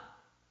лица.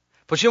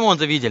 Почему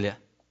это видели?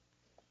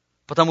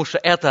 Потому что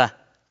это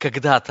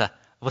когда-то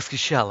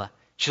восхищало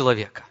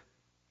человека.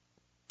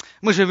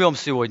 Мы живем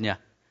сегодня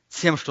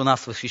тем, что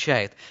нас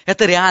восхищает.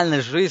 Это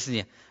реальность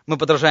жизни. Мы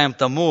подражаем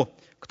тому,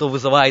 кто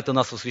вызывает у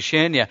нас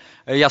восхищение.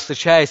 Я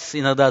встречаюсь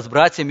иногда с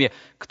братьями,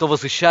 кто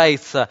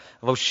восхищается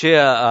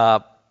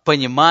вообще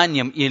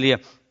пониманием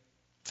или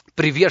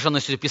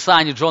приверженностью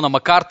Писанию Джона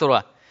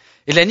Макартура.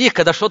 И для них,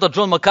 когда что-то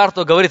Джон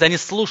Макартур говорит, они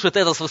слушают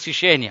это с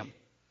восхищением.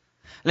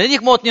 Для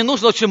них, может, не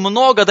нужно очень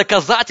много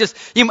доказательств,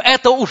 им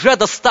это уже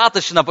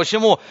достаточно.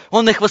 Почему?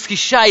 Он их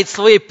восхищает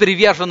своей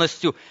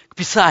приверженностью к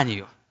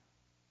Писанию.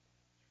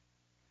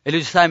 И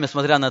люди сами,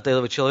 смотря на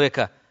этого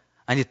человека,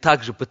 они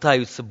также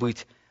пытаются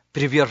быть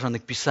привержены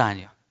к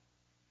Писанию.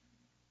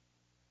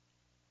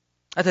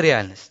 Это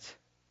реальность.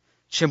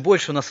 Чем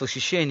больше у нас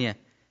восхищения,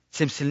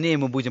 тем сильнее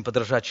мы будем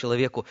подражать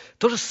человеку.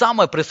 То же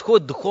самое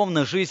происходит в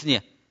духовной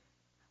жизни.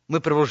 Мы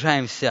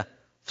погружаемся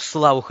в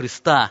славу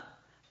Христа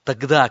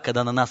тогда,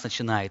 когда на нас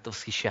начинает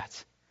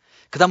восхищать.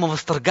 Когда мы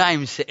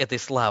восторгаемся этой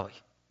славой.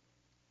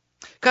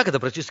 Как это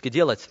практически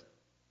делать?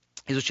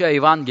 Изучая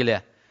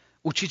Евангелие,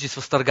 учитесь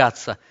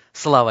восторгаться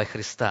славой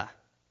Христа.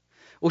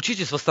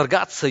 Учитесь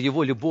восторгаться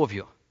Его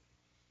любовью.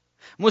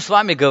 Мы с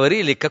вами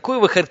говорили,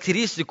 какую вы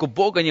характеристику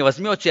Бога не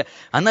возьмете,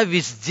 она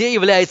везде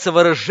является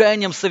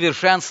выражением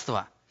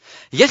совершенства.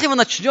 Если вы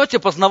начнете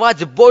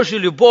познавать Божью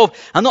любовь,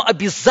 оно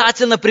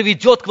обязательно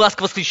приведет вас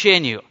к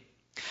восхищению.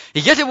 И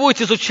если вы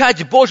будете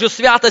изучать Божью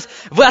святость,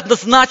 вы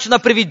однозначно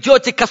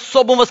приведете к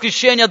особому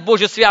восхищению от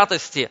Божьей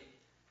святости.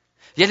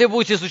 Если вы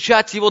будете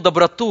изучать Его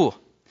доброту,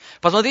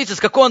 посмотрите, с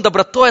какой Он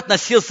добротой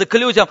относился к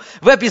людям,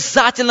 вы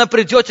обязательно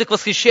придете к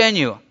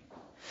восхищению.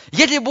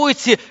 Если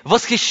будете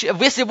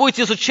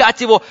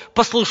изучать Его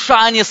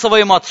послушание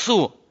своему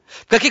Отцу,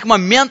 в каких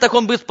моментах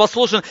Он был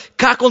послушен,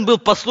 как Он был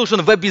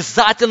послушен, вы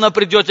обязательно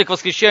придете к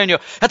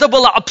восхищению. Это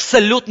было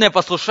абсолютное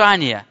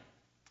послушание.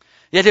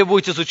 Если вы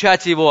будете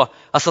изучать Его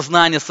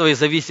осознание своей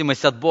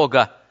зависимости от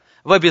Бога,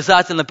 вы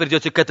обязательно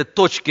придете к этой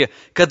точке,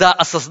 когда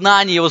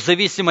осознание Его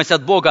зависимости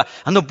от Бога,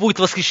 оно будет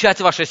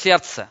восхищать ваше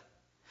сердце.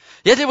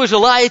 Если вы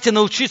желаете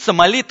научиться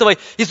молитвой,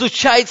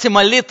 изучайте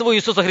молитву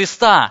Иисуса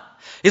Христа.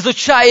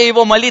 Изучая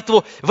Его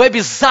молитву, вы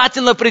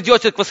обязательно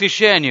придете к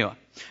восхищению.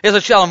 Я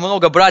встречал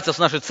много братьев в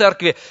нашей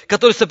церкви,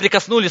 которые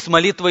соприкоснулись с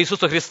молитвой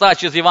Иисуса Христа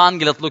через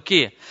Евангелие от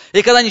Луки.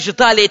 И когда они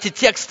читали эти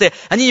тексты,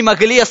 они не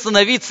могли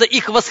остановиться,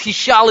 их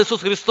восхищал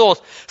Иисус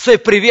Христос своей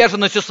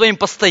приверженностью, своим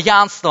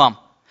постоянством,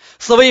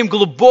 своим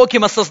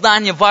глубоким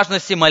осознанием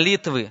важности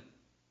молитвы.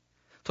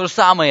 То же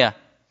самое,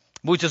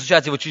 будете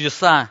изучать Его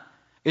чудеса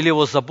или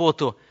Его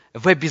заботу,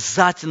 вы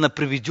обязательно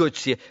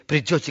придете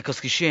к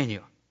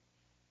восхищению.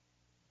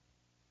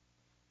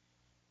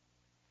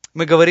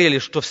 Мы говорили,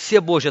 что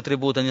все Божьи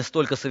атрибуты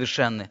настолько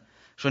совершенны,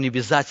 что они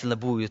обязательно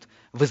будут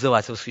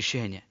вызывать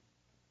восхищение.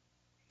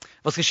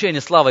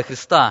 Восхищение славой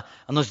Христа,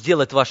 оно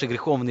сделает ваши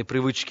греховные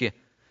привычки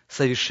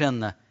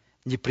совершенно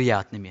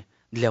неприятными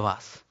для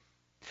вас.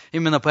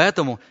 Именно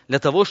поэтому, для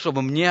того,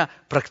 чтобы мне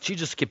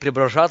практически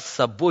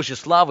преображаться Божьей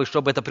славой,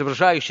 чтобы эта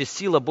преображающая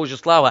сила Божьей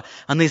славы,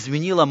 она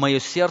изменила мое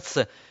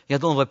сердце, я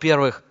должен,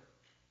 во-первых,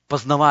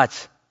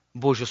 познавать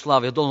Божью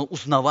славу, я должен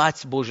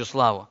узнавать Божью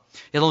славу.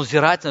 Я должен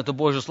взирать на эту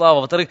Божью славу.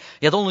 Во-вторых,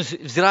 я должен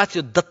взирать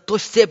ее до той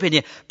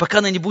степени, пока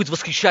она не будет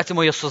восхищать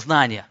мое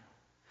сознание.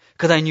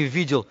 Когда я не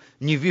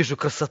вижу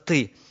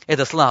красоты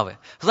этой славы.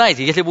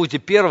 Знаете, если будете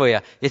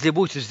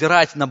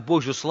взирать на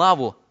Божью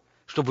славу,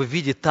 чтобы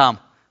видеть там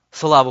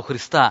славу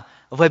Христа,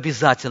 вы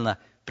обязательно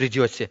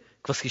придете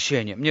к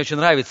восхищению. Мне очень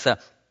нравится,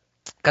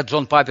 как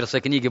Джон Паппер в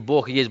своей книге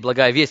 «Бог есть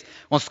благая весть»,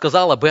 он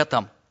сказал об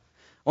этом.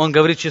 Он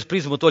говорит через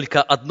призму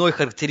только одной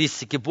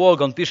характеристики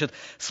Бога. Он пишет: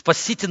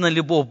 спасительная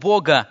любовь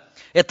Бога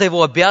 – это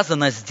Его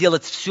обязанность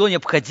сделать все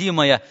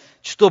необходимое,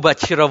 чтобы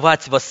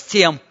очаровать вас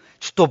тем,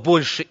 что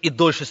больше и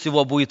дольше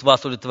всего будет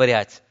вас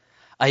удовлетворять,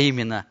 а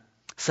именно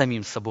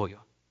самим собою.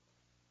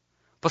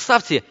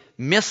 Поставьте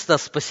место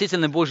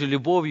спасительной Божьей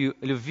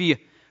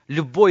любви,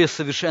 любое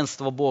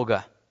совершенство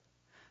Бога.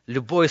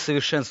 Любое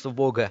совершенство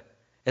Бога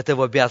 – это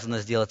Его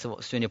обязанность сделать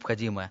все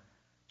необходимое,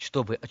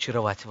 чтобы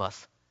очаровать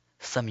вас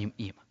самим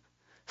им.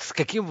 С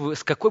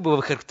какой бы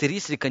вы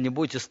характеристикой не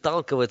будете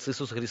сталкиваться с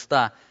Иисусом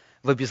Христа,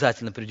 вы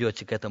обязательно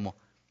придете к этому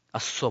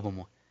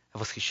особому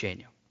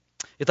восхищению.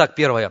 Итак,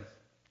 первое.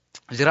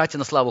 Взирайте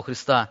на славу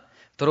Христа.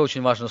 Второе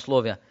очень важное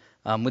условие.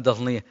 Мы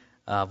должны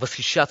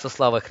восхищаться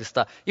славой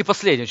Христа. И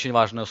последнее очень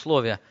важное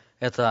условие –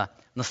 это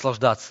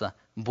наслаждаться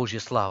Божьей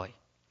славой.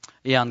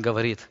 Иоанн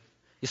говорит: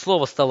 «И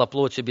Слово стало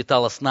плотью,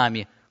 обитало с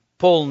нами,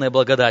 полное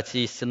благодати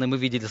и истины. Мы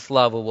видели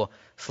славу Его,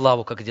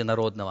 славу как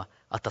единородного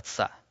от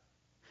Отца».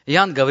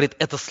 Иоанн говорит,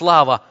 это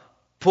слава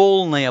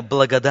полная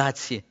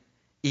благодати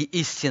и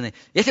истины.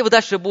 Если вы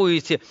дальше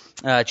будете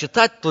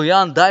читать, то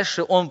Иоанн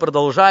дальше, он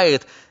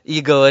продолжает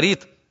и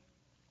говорит,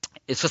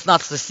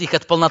 16 стих,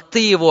 от полноты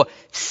Его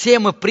все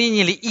мы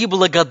приняли и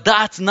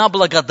благодать на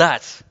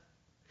благодать.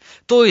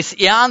 То есть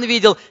Иоанн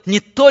видел не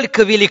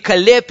только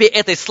великолепие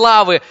этой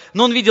славы,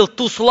 но он видел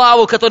ту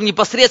славу, которая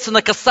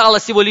непосредственно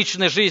касалась его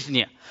личной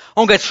жизни.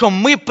 Он говорит, что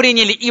мы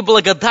приняли и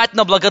благодать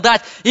на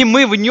благодать, и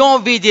мы в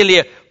нем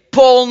видели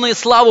полную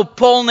славу,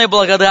 полной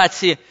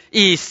благодати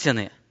и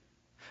истины.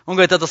 Он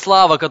говорит, эта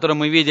слава, которую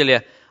мы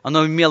видели,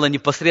 она имела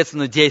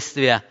непосредственное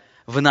действие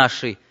в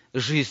нашей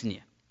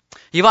жизни.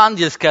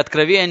 Евангельское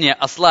откровение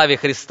о славе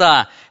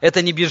Христа –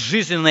 это не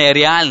безжизненная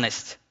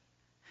реальность.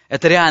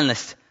 Это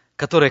реальность,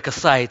 которая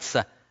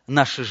касается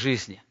нашей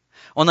жизни.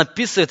 Он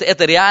описывает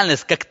эту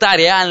реальность как та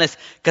реальность,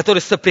 которая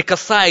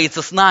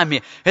соприкасается с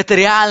нами. Это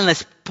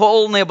реальность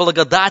полной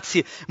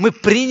благодати. Мы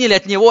приняли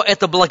от Него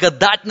это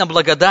благодать на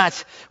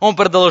благодать. Он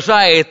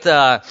продолжает,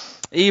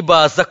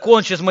 ибо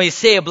закон через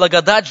Моисея,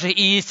 благодать же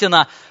и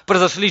истина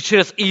произошли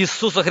через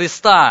Иисуса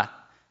Христа.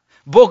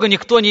 Бога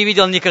никто не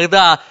видел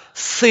никогда.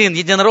 Сын,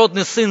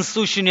 единородный Сын,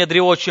 сущий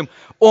недреотчим,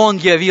 Он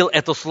явил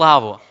эту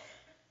славу.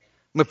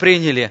 Мы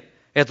приняли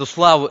эту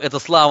славу, эта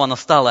слава, она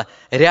стала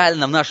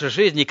реально в нашей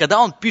жизни. И когда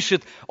он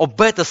пишет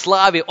об этой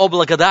славе, о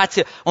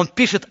благодати, он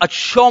пишет о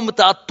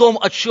чем-то, о том,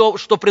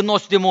 что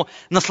приносит ему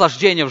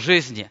наслаждение в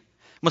жизни.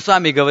 Мы с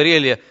вами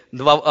говорили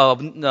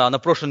на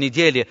прошлой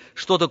неделе,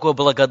 что такое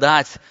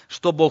благодать,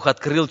 что Бог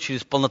открыл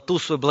через полноту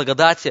своей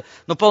благодати.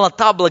 Но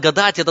полнота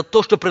благодати – это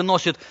то, что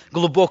приносит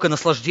глубокое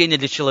наслаждение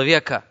для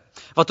человека.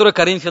 Во 2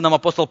 Коринфянам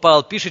апостол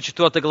Павел пишет,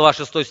 4 глава,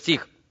 6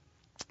 стих.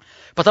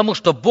 «Потому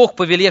что Бог,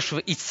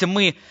 повелевший из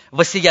тьмы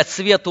воссиять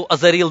свету,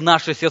 озарил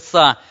наши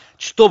сердца,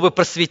 чтобы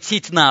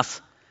просветить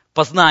нас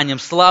познанием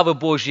славы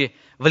Божьей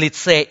в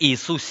лице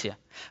Иисусе».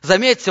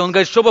 Заметьте, он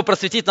говорит, чтобы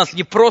просветить нас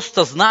не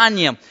просто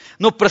знанием,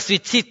 но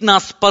просветить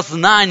нас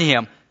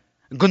познанием,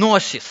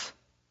 гносис.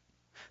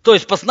 То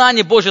есть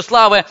познание Божьей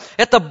славы –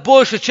 это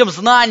больше, чем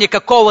знание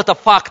какого-то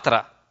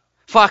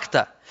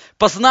факта.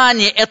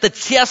 Познание – это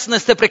тесное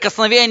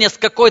соприкосновение с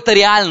какой-то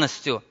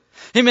реальностью.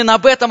 Именно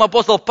об этом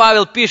апостол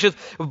Павел пишет,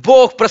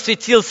 Бог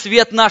просветил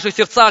свет в наших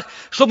сердцах,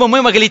 чтобы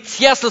мы могли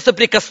тесно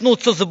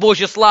соприкоснуться с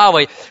Божьей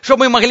славой,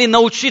 чтобы мы могли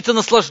научиться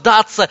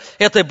наслаждаться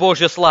этой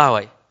Божьей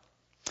славой.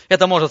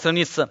 Это можно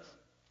сравниться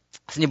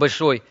с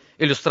небольшой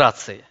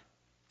иллюстрацией.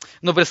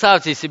 Но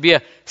представьте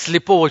себе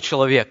слепого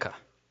человека,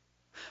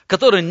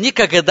 который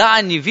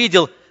никогда не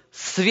видел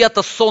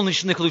света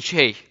солнечных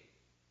лучей.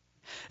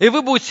 И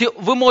вы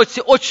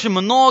можете очень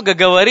много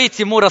говорить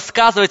ему,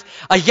 рассказывать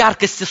о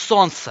яркости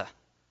солнца.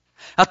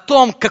 о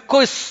том,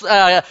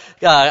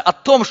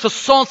 что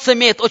солнце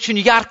имеет очень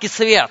яркий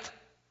свет.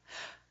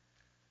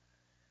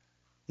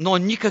 Но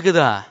он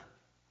никогда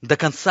до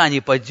конца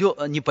не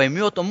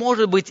поймет, он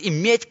может быть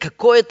иметь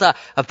какое-то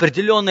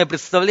определенное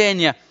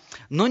представление,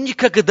 но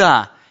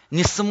никогда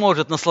не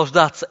сможет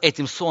наслаждаться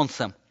этим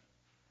солнцем,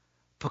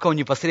 пока он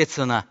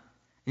непосредственно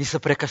не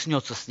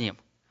соприкоснется с ним,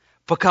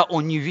 пока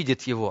он не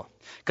увидит его.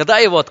 Когда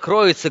его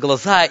откроются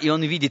глаза, и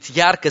он видит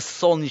яркость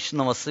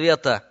солнечного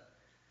света,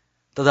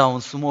 тогда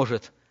он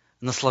сможет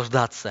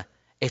наслаждаться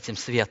этим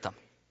светом.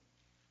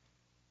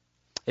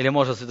 Или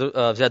можно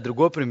взять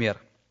другой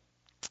пример.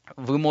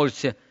 Вы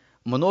можете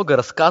много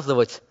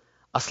рассказывать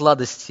о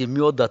сладости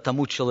меда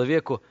тому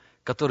человеку,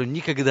 который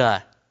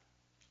никогда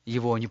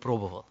его не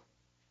пробовал.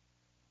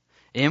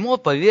 И ему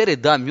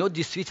поверить, да, мед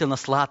действительно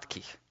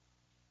сладкий,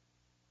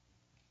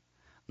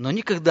 но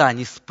никогда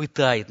не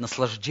испытает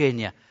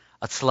наслаждения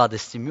от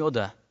сладости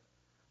меда,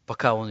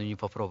 пока он ее не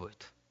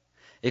попробует.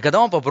 И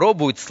когда он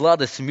попробует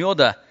сладость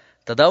меда,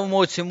 тогда вы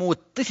можете ему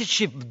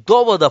 1000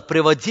 доводов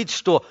приводить,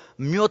 что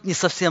мед не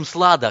совсем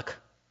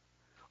сладок.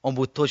 Он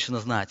будет точно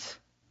знать,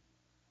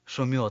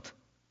 что мед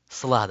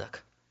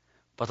сладок,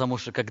 потому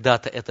что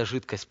когда-то эта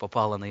жидкость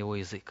попала на его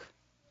язык.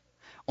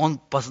 Он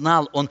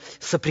познал, он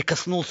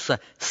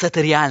соприкоснулся с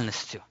этой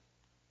реальностью.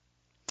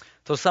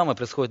 То же самое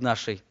происходит в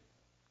нашей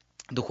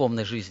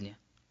духовной жизни.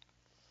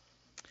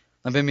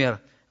 Например,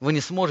 вы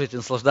не сможете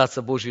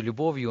наслаждаться Божьей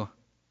любовью,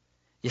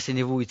 если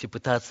не будете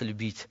пытаться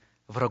любить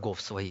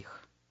врагов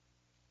своих.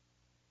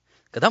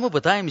 Когда мы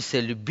пытаемся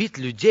любить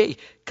людей,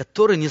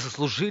 которые не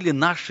заслужили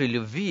нашей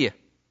любви,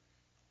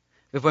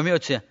 вы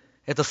поймете,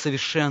 это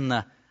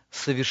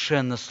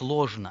совершенно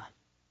сложно.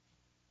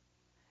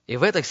 И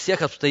в этих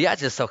всех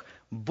обстоятельствах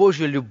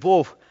Божья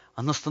любовь,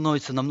 она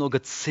становится намного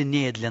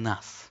ценнее для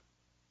нас.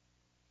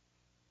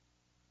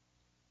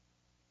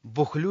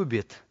 Бог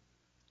любит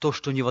то,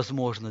 что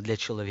невозможно для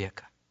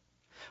человека.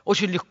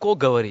 Очень легко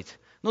говорить.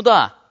 Ну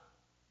да,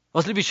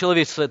 возлюбить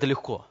человечество – это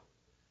легко.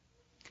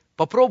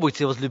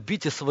 Попробуйте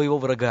возлюбите своего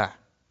врага.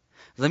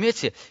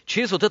 Заметьте,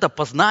 через вот это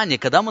познание,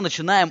 когда мы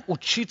начинаем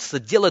учиться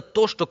делать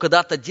то, что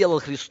когда-то делал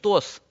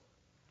Христос,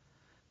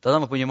 тогда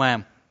мы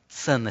понимаем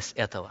ценность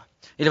этого.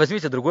 Или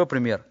возьмите другой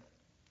пример.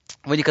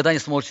 Вы никогда не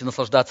сможете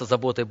наслаждаться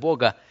заботой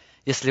Бога,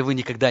 если вы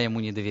никогда Ему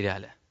не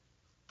доверяли.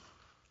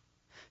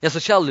 Я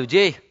встречал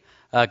людей,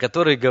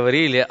 которые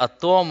говорили о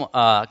том,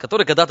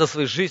 которые когда-то в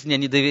своей жизни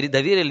они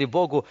доверили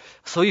Богу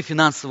свою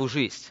финансовую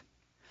жизнь.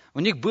 У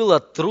них было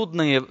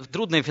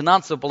трудное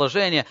финансовое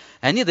положение,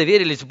 и они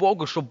доверились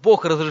Богу, что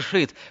Бог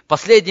разрешит. В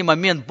последний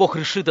момент Бог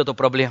решит эту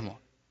проблему.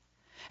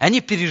 И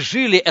они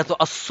пережили эту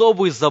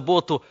особую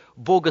заботу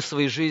Бога в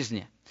своей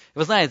жизни. И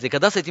вы знаете,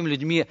 когда с этими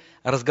людьми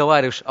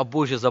разговариваешь о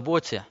Божьей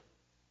заботе,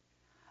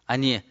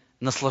 они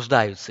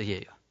наслаждаются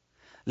ею.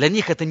 Для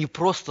них это не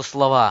просто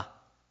слова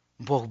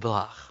 «Бог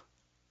благ»,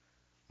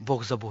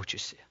 «Бог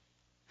забочуся».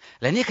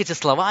 Для них эти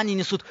слова, они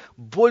несут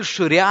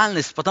большую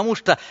реальность, потому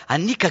что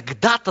они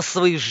когда-то в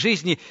своей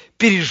жизни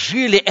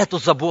пережили эту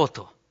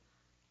заботу.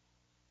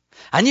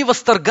 Они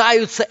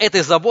восторгаются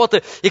этой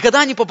заботой, и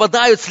когда они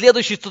попадают в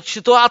следующую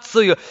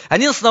ситуацию,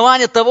 они на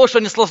основании того, что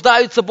они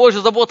наслаждаются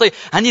Божьей заботой,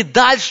 они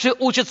дальше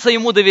учатся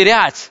Ему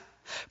доверять,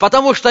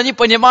 потому что они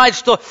понимают,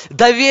 что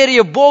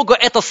доверие Богу –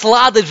 это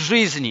сладость в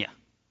жизни.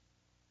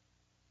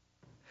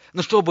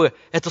 Но чтобы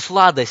эту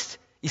сладость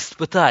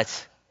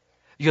испытать,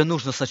 ее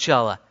нужно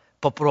сначала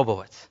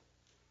попробовать.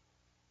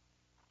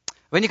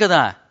 Вы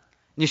никогда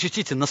не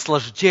ощутите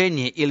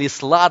наслаждение или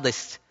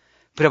сладость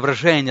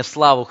преображения в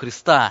славу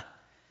Христа,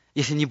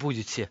 если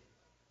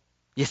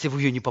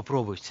вы ее не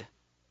попробуете.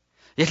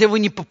 Если вы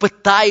не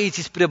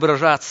попытаетесь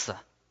преображаться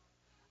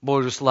в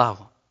Божью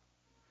славу.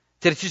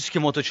 Теоретически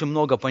может очень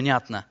много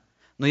понятно,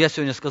 но я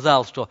сегодня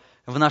сказал, что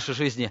в нашей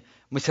жизни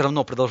мы все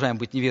равно продолжаем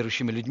быть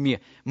неверующими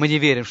людьми. Мы не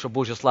верим, что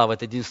Божья слава –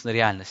 это единственная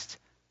реальность.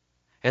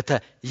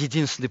 Это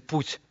единственный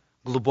путь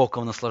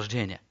глубокого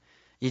наслаждения.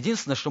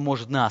 Единственное, что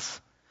может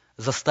нас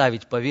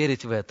заставить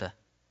поверить в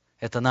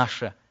это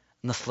наше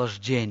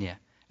наслаждение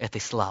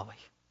этой славой.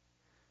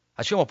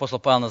 О чем апостол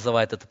Павел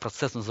называет этот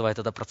процесс? Называет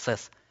это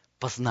процесс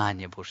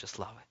познания Божьей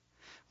славы.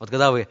 Вот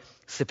когда вы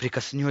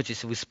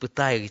соприкоснетесь, вы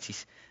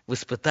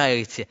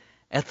испытаете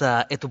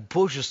эту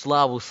Божью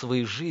славу в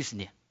своей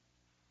жизни,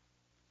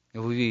 и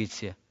вы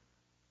увидите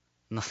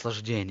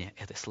наслаждение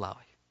этой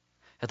славой.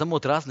 Это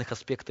могут разных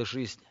аспектов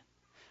жизни.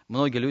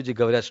 Многие люди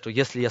говорят, что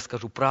если я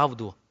скажу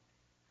правду,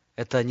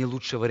 это не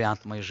лучший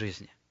вариант в моей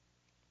жизни.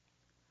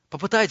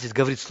 Попытайтесь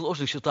говорить в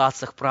сложных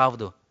ситуациях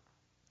правду,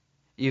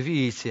 и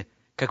увидите,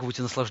 как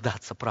будете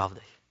наслаждаться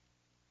правдой.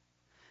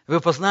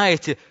 Вы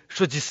познаете,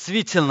 что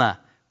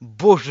действительно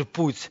Божий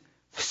путь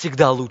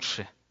всегда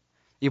лучше,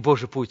 и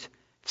Божий путь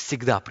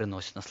всегда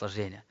приносит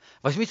наслаждение.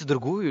 Возьмите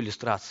другую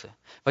иллюстрацию.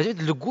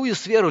 Возьмите любую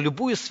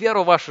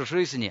сферу вашей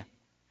жизни.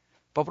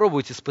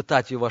 Попробуйте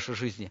испытать ее в вашей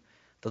жизни.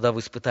 Тогда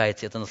вы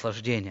испытаете это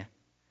наслаждение,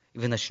 и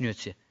вы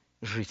начнете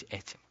жить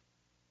этим.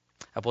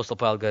 Апостол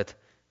Павел говорит,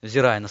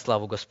 взирая на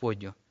славу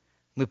Господню,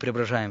 мы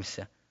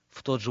преображаемся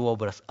в тот же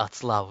образ от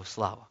славы в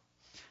славу.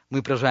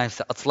 Мы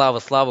преображаемся от славы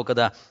в славу,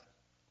 когда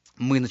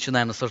мы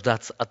начинаем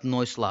наслаждаться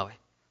одной славой.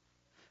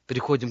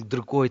 Переходим к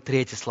другой,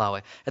 третьей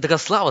славе. Это когда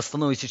слава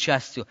становится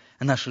частью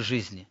нашей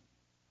жизни.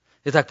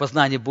 Итак,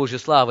 познание Божьей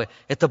славы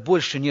 – это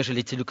больше,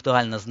 нежели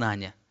интеллектуальное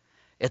знание.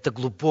 Это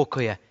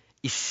глубокое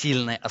и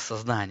сильное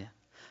осознание.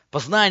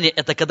 Познание –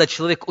 это когда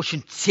человек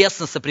очень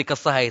тесно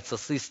соприкасается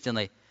с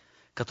истиной,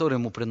 которая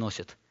ему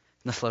приносит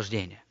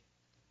наслаждение.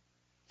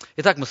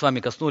 Итак, мы с вами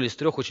коснулись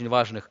 3 очень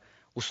важных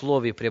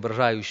условий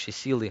преображающей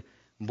силы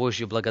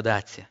Божьей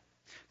благодати,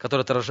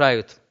 которые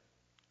отражают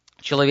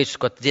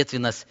человеческую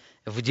ответственность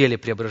в деле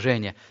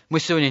преображения.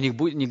 Мы сегодня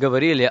не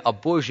говорили о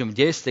Божьем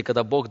действии,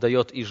 когда Бог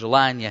дает и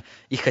желание,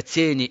 и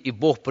хотение, и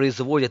Бог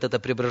производит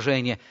это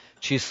преображение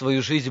через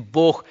свою жизнь.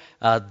 Бог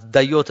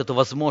дает эту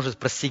возможность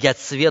просиять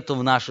свету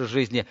в нашей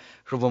жизни,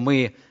 чтобы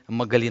мы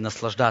могли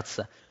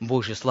наслаждаться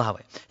Божьей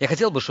славой. Я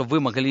хотел бы, чтобы вы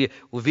могли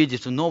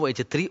увидеть снова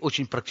эти 3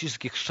 очень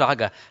практических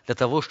шага для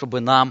того,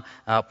 чтобы нам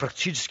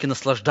практически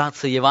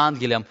наслаждаться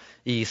Евангелием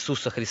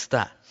Иисуса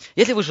Христа.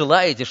 Если вы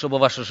желаете, чтобы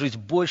ваша жизнь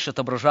больше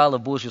отображала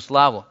Божью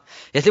славу,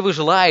 если вы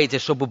желаете,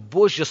 чтобы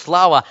Божья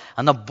слава,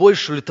 она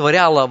больше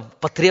удовлетворяла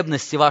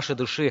потребности вашей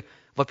души,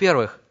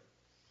 во-первых,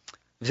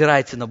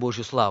 взирайте на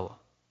Божью славу.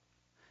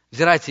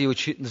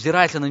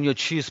 Взирайте на нее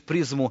через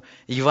призму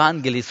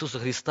Евангелия Иисуса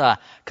Христа.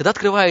 Когда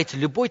открываете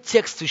любой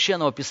текст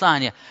Священного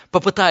Писания,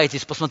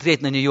 попытайтесь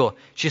посмотреть на нее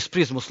через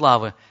призму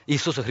славы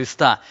Иисуса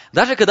Христа.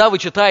 Даже когда вы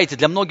читаете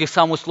для многих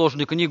самую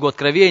сложную книгу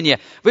Откровения,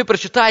 вы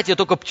прочитаете ее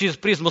только через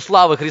призму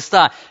славы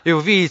Христа и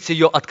увидите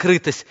ее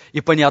открытость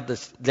и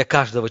понятность для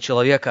каждого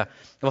человека.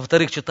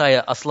 Во-вторых,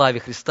 читая о славе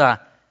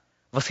Христа,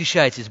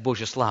 восхищайтесь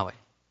Божьей славой.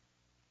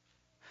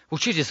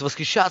 Учитесь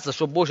восхищаться,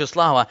 чтобы Божья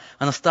слава,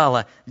 она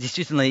стала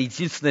действительно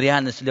единственной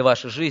реальностью для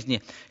вашей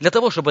жизни. Для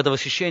того, чтобы это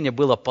восхищение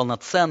было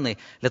полноценным,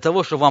 для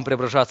того, чтобы вам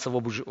преображаться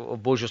в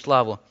Божью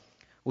славу,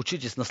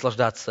 учитесь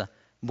наслаждаться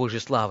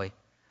Божьей славой.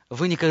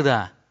 Вы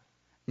никогда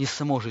не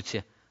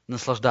сможете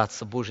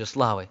наслаждаться Божьей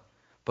славой,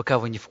 пока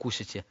вы не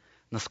вкусите,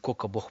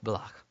 насколько Бог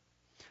благ.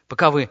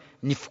 Пока вы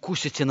не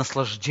вкусите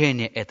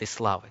наслаждение этой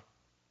славы.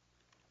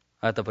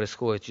 А это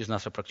происходит через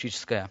наше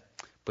практическое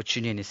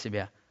подчинение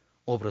себя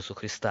образу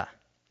Христа.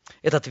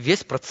 Этот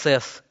весь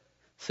процесс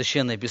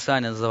Священное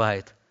Писание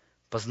называет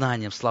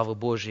познанием славы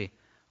Божьей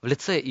в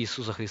лице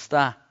Иисуса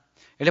Христа.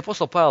 Или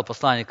апостол Павел,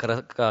 послание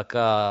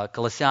к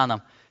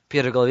Колоссянам,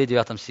 1 главе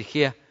 9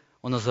 стихе,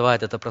 он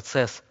называет этот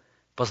процесс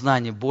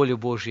познания боли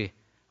Божьей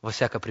во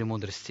всякой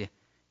премудрости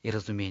и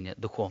разумении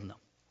духовном.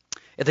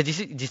 Это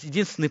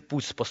единственный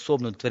путь,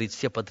 способный удовлетворить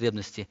все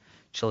потребности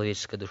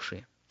человеческой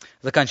души.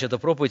 Заканчивая эту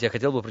проповедь, я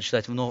хотел бы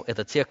прочитать вновь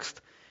этот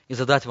текст и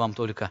задать вам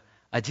только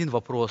один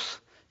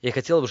вопрос. Я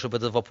хотел бы, чтобы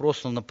этот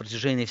вопрос на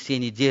протяжении всей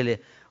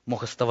недели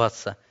мог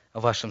оставаться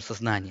в вашем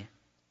сознании.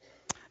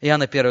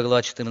 Иоанна 1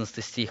 глава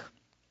 14 стих.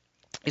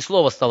 «И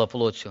Слово стало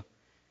плотью,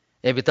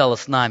 и обитало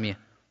с нами,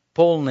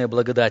 полное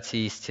благодати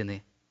и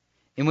истины.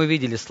 И мы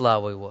видели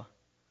славу Его,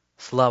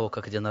 славу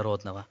как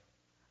единородного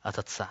от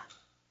Отца».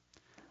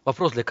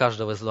 Вопрос для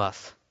каждого из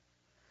вас.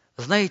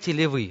 Знаете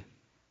ли вы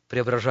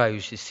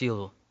преображающую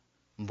силу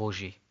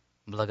Божьей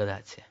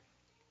благодати?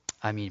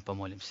 Аминь.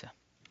 Помолимся.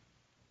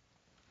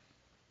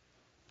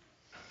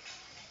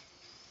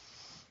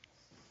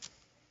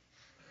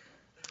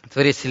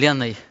 Творец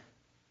вселенной,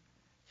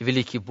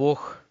 великий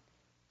Бог,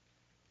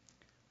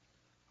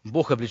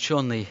 Бог,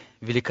 облеченный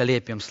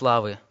великолепием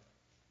славы,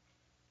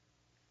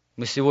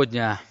 мы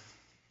сегодня,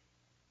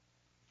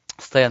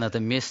 стоя на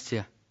этом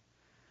месте,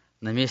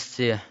 на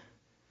месте,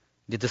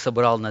 где Ты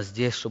собрал нас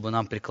здесь, чтобы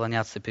нам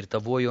преклоняться перед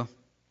Тобою,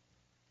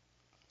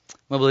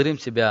 мы благодарим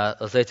Тебя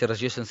за эти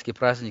рождественские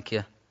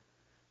праздники,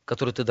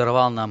 которые Ты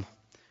даровал нам,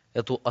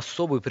 эту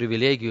особую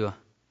привилегию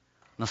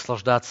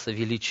наслаждаться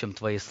величием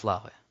Твоей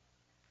славы.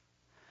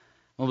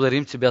 Мы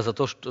благодарим Тебя за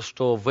то,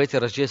 что в эти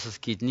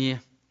рождественские дни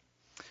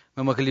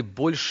мы могли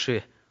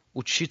больше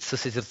учиться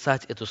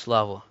созерцать эту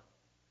славу.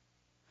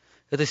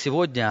 Это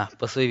сегодня,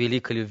 по своей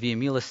великой любви и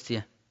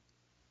милости,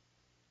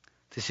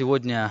 Ты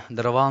сегодня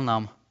даровал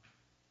нам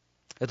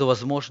эту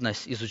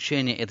возможность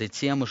изучения этой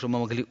темы, чтобы мы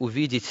могли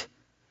увидеть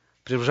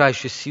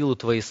преображающую силу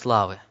Твоей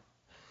славы,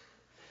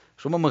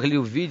 чтобы мы могли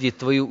увидеть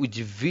Твою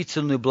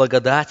удивительную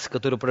благодать,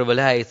 которая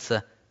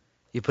проявляется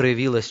и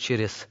проявилась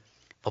через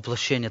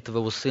воплощение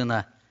Твоего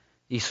Сына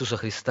Иисуса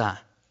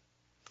Христа.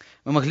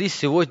 Мы могли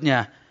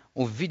сегодня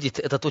увидеть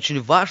этот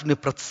очень важный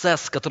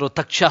процесс, которого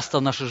так часто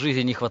в нашей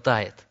жизни не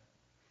хватает.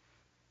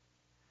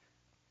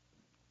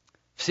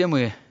 Все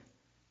мы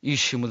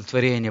ищем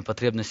удовлетворение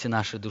потребностей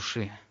нашей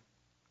души.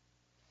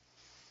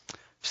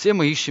 Все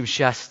мы ищем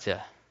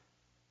счастья.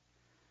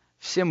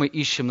 Все мы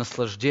ищем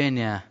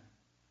наслаждения,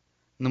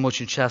 но мы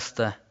очень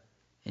часто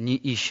не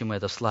ищем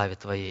это в славе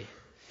Твоей.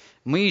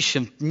 Мы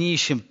не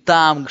ищем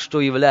там, что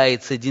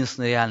является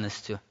единственной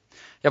реальностью.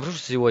 Я прошу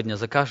сегодня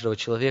за каждого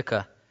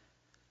человека,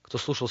 кто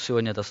слушал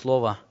сегодня это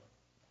слово,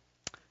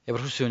 я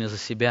прошу сегодня за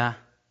себя,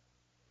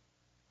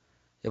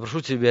 я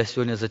прошу Тебя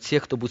сегодня за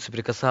тех, кто будет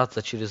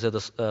соприкасаться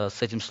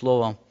с этим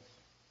словом,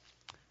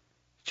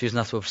 через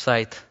наш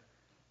веб-сайт.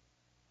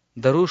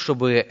 Даруй,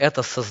 чтобы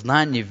это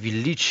сознание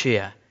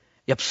величия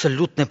и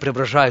абсолютной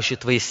преображающей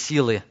Твоей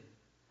силы,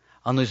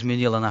 оно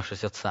изменило наши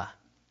сердца.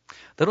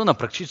 Даруй нам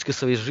практически в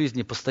своей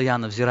жизни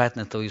постоянно взирать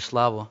на Твою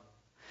славу.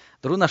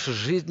 Даруй нашей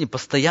жизни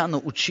постоянно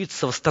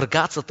учиться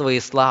восторгаться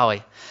Твоей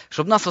славой,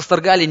 чтобы нас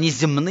восторгали не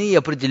земные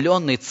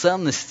определенные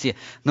ценности,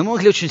 но мы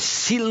могли очень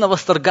сильно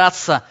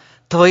восторгаться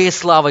Твоей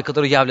славой,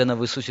 которая явлена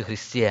в Иисусе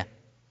Христе.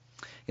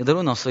 И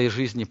даруй нам в своей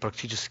жизни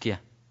практически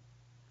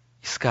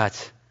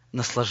искать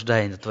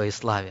наслаждение Твоей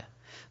славе.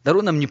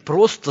 Даруй нам не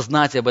просто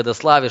знать об этой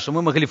славе, чтобы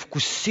мы могли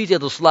вкусить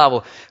эту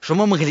славу,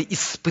 чтобы мы могли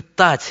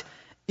испытать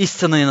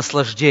истинное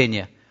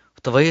наслаждение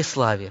в Твоей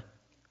славе,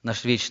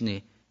 наш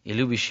вечный и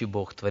любящий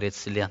Бог, Творец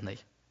вселенной.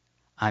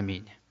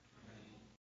 Аминь.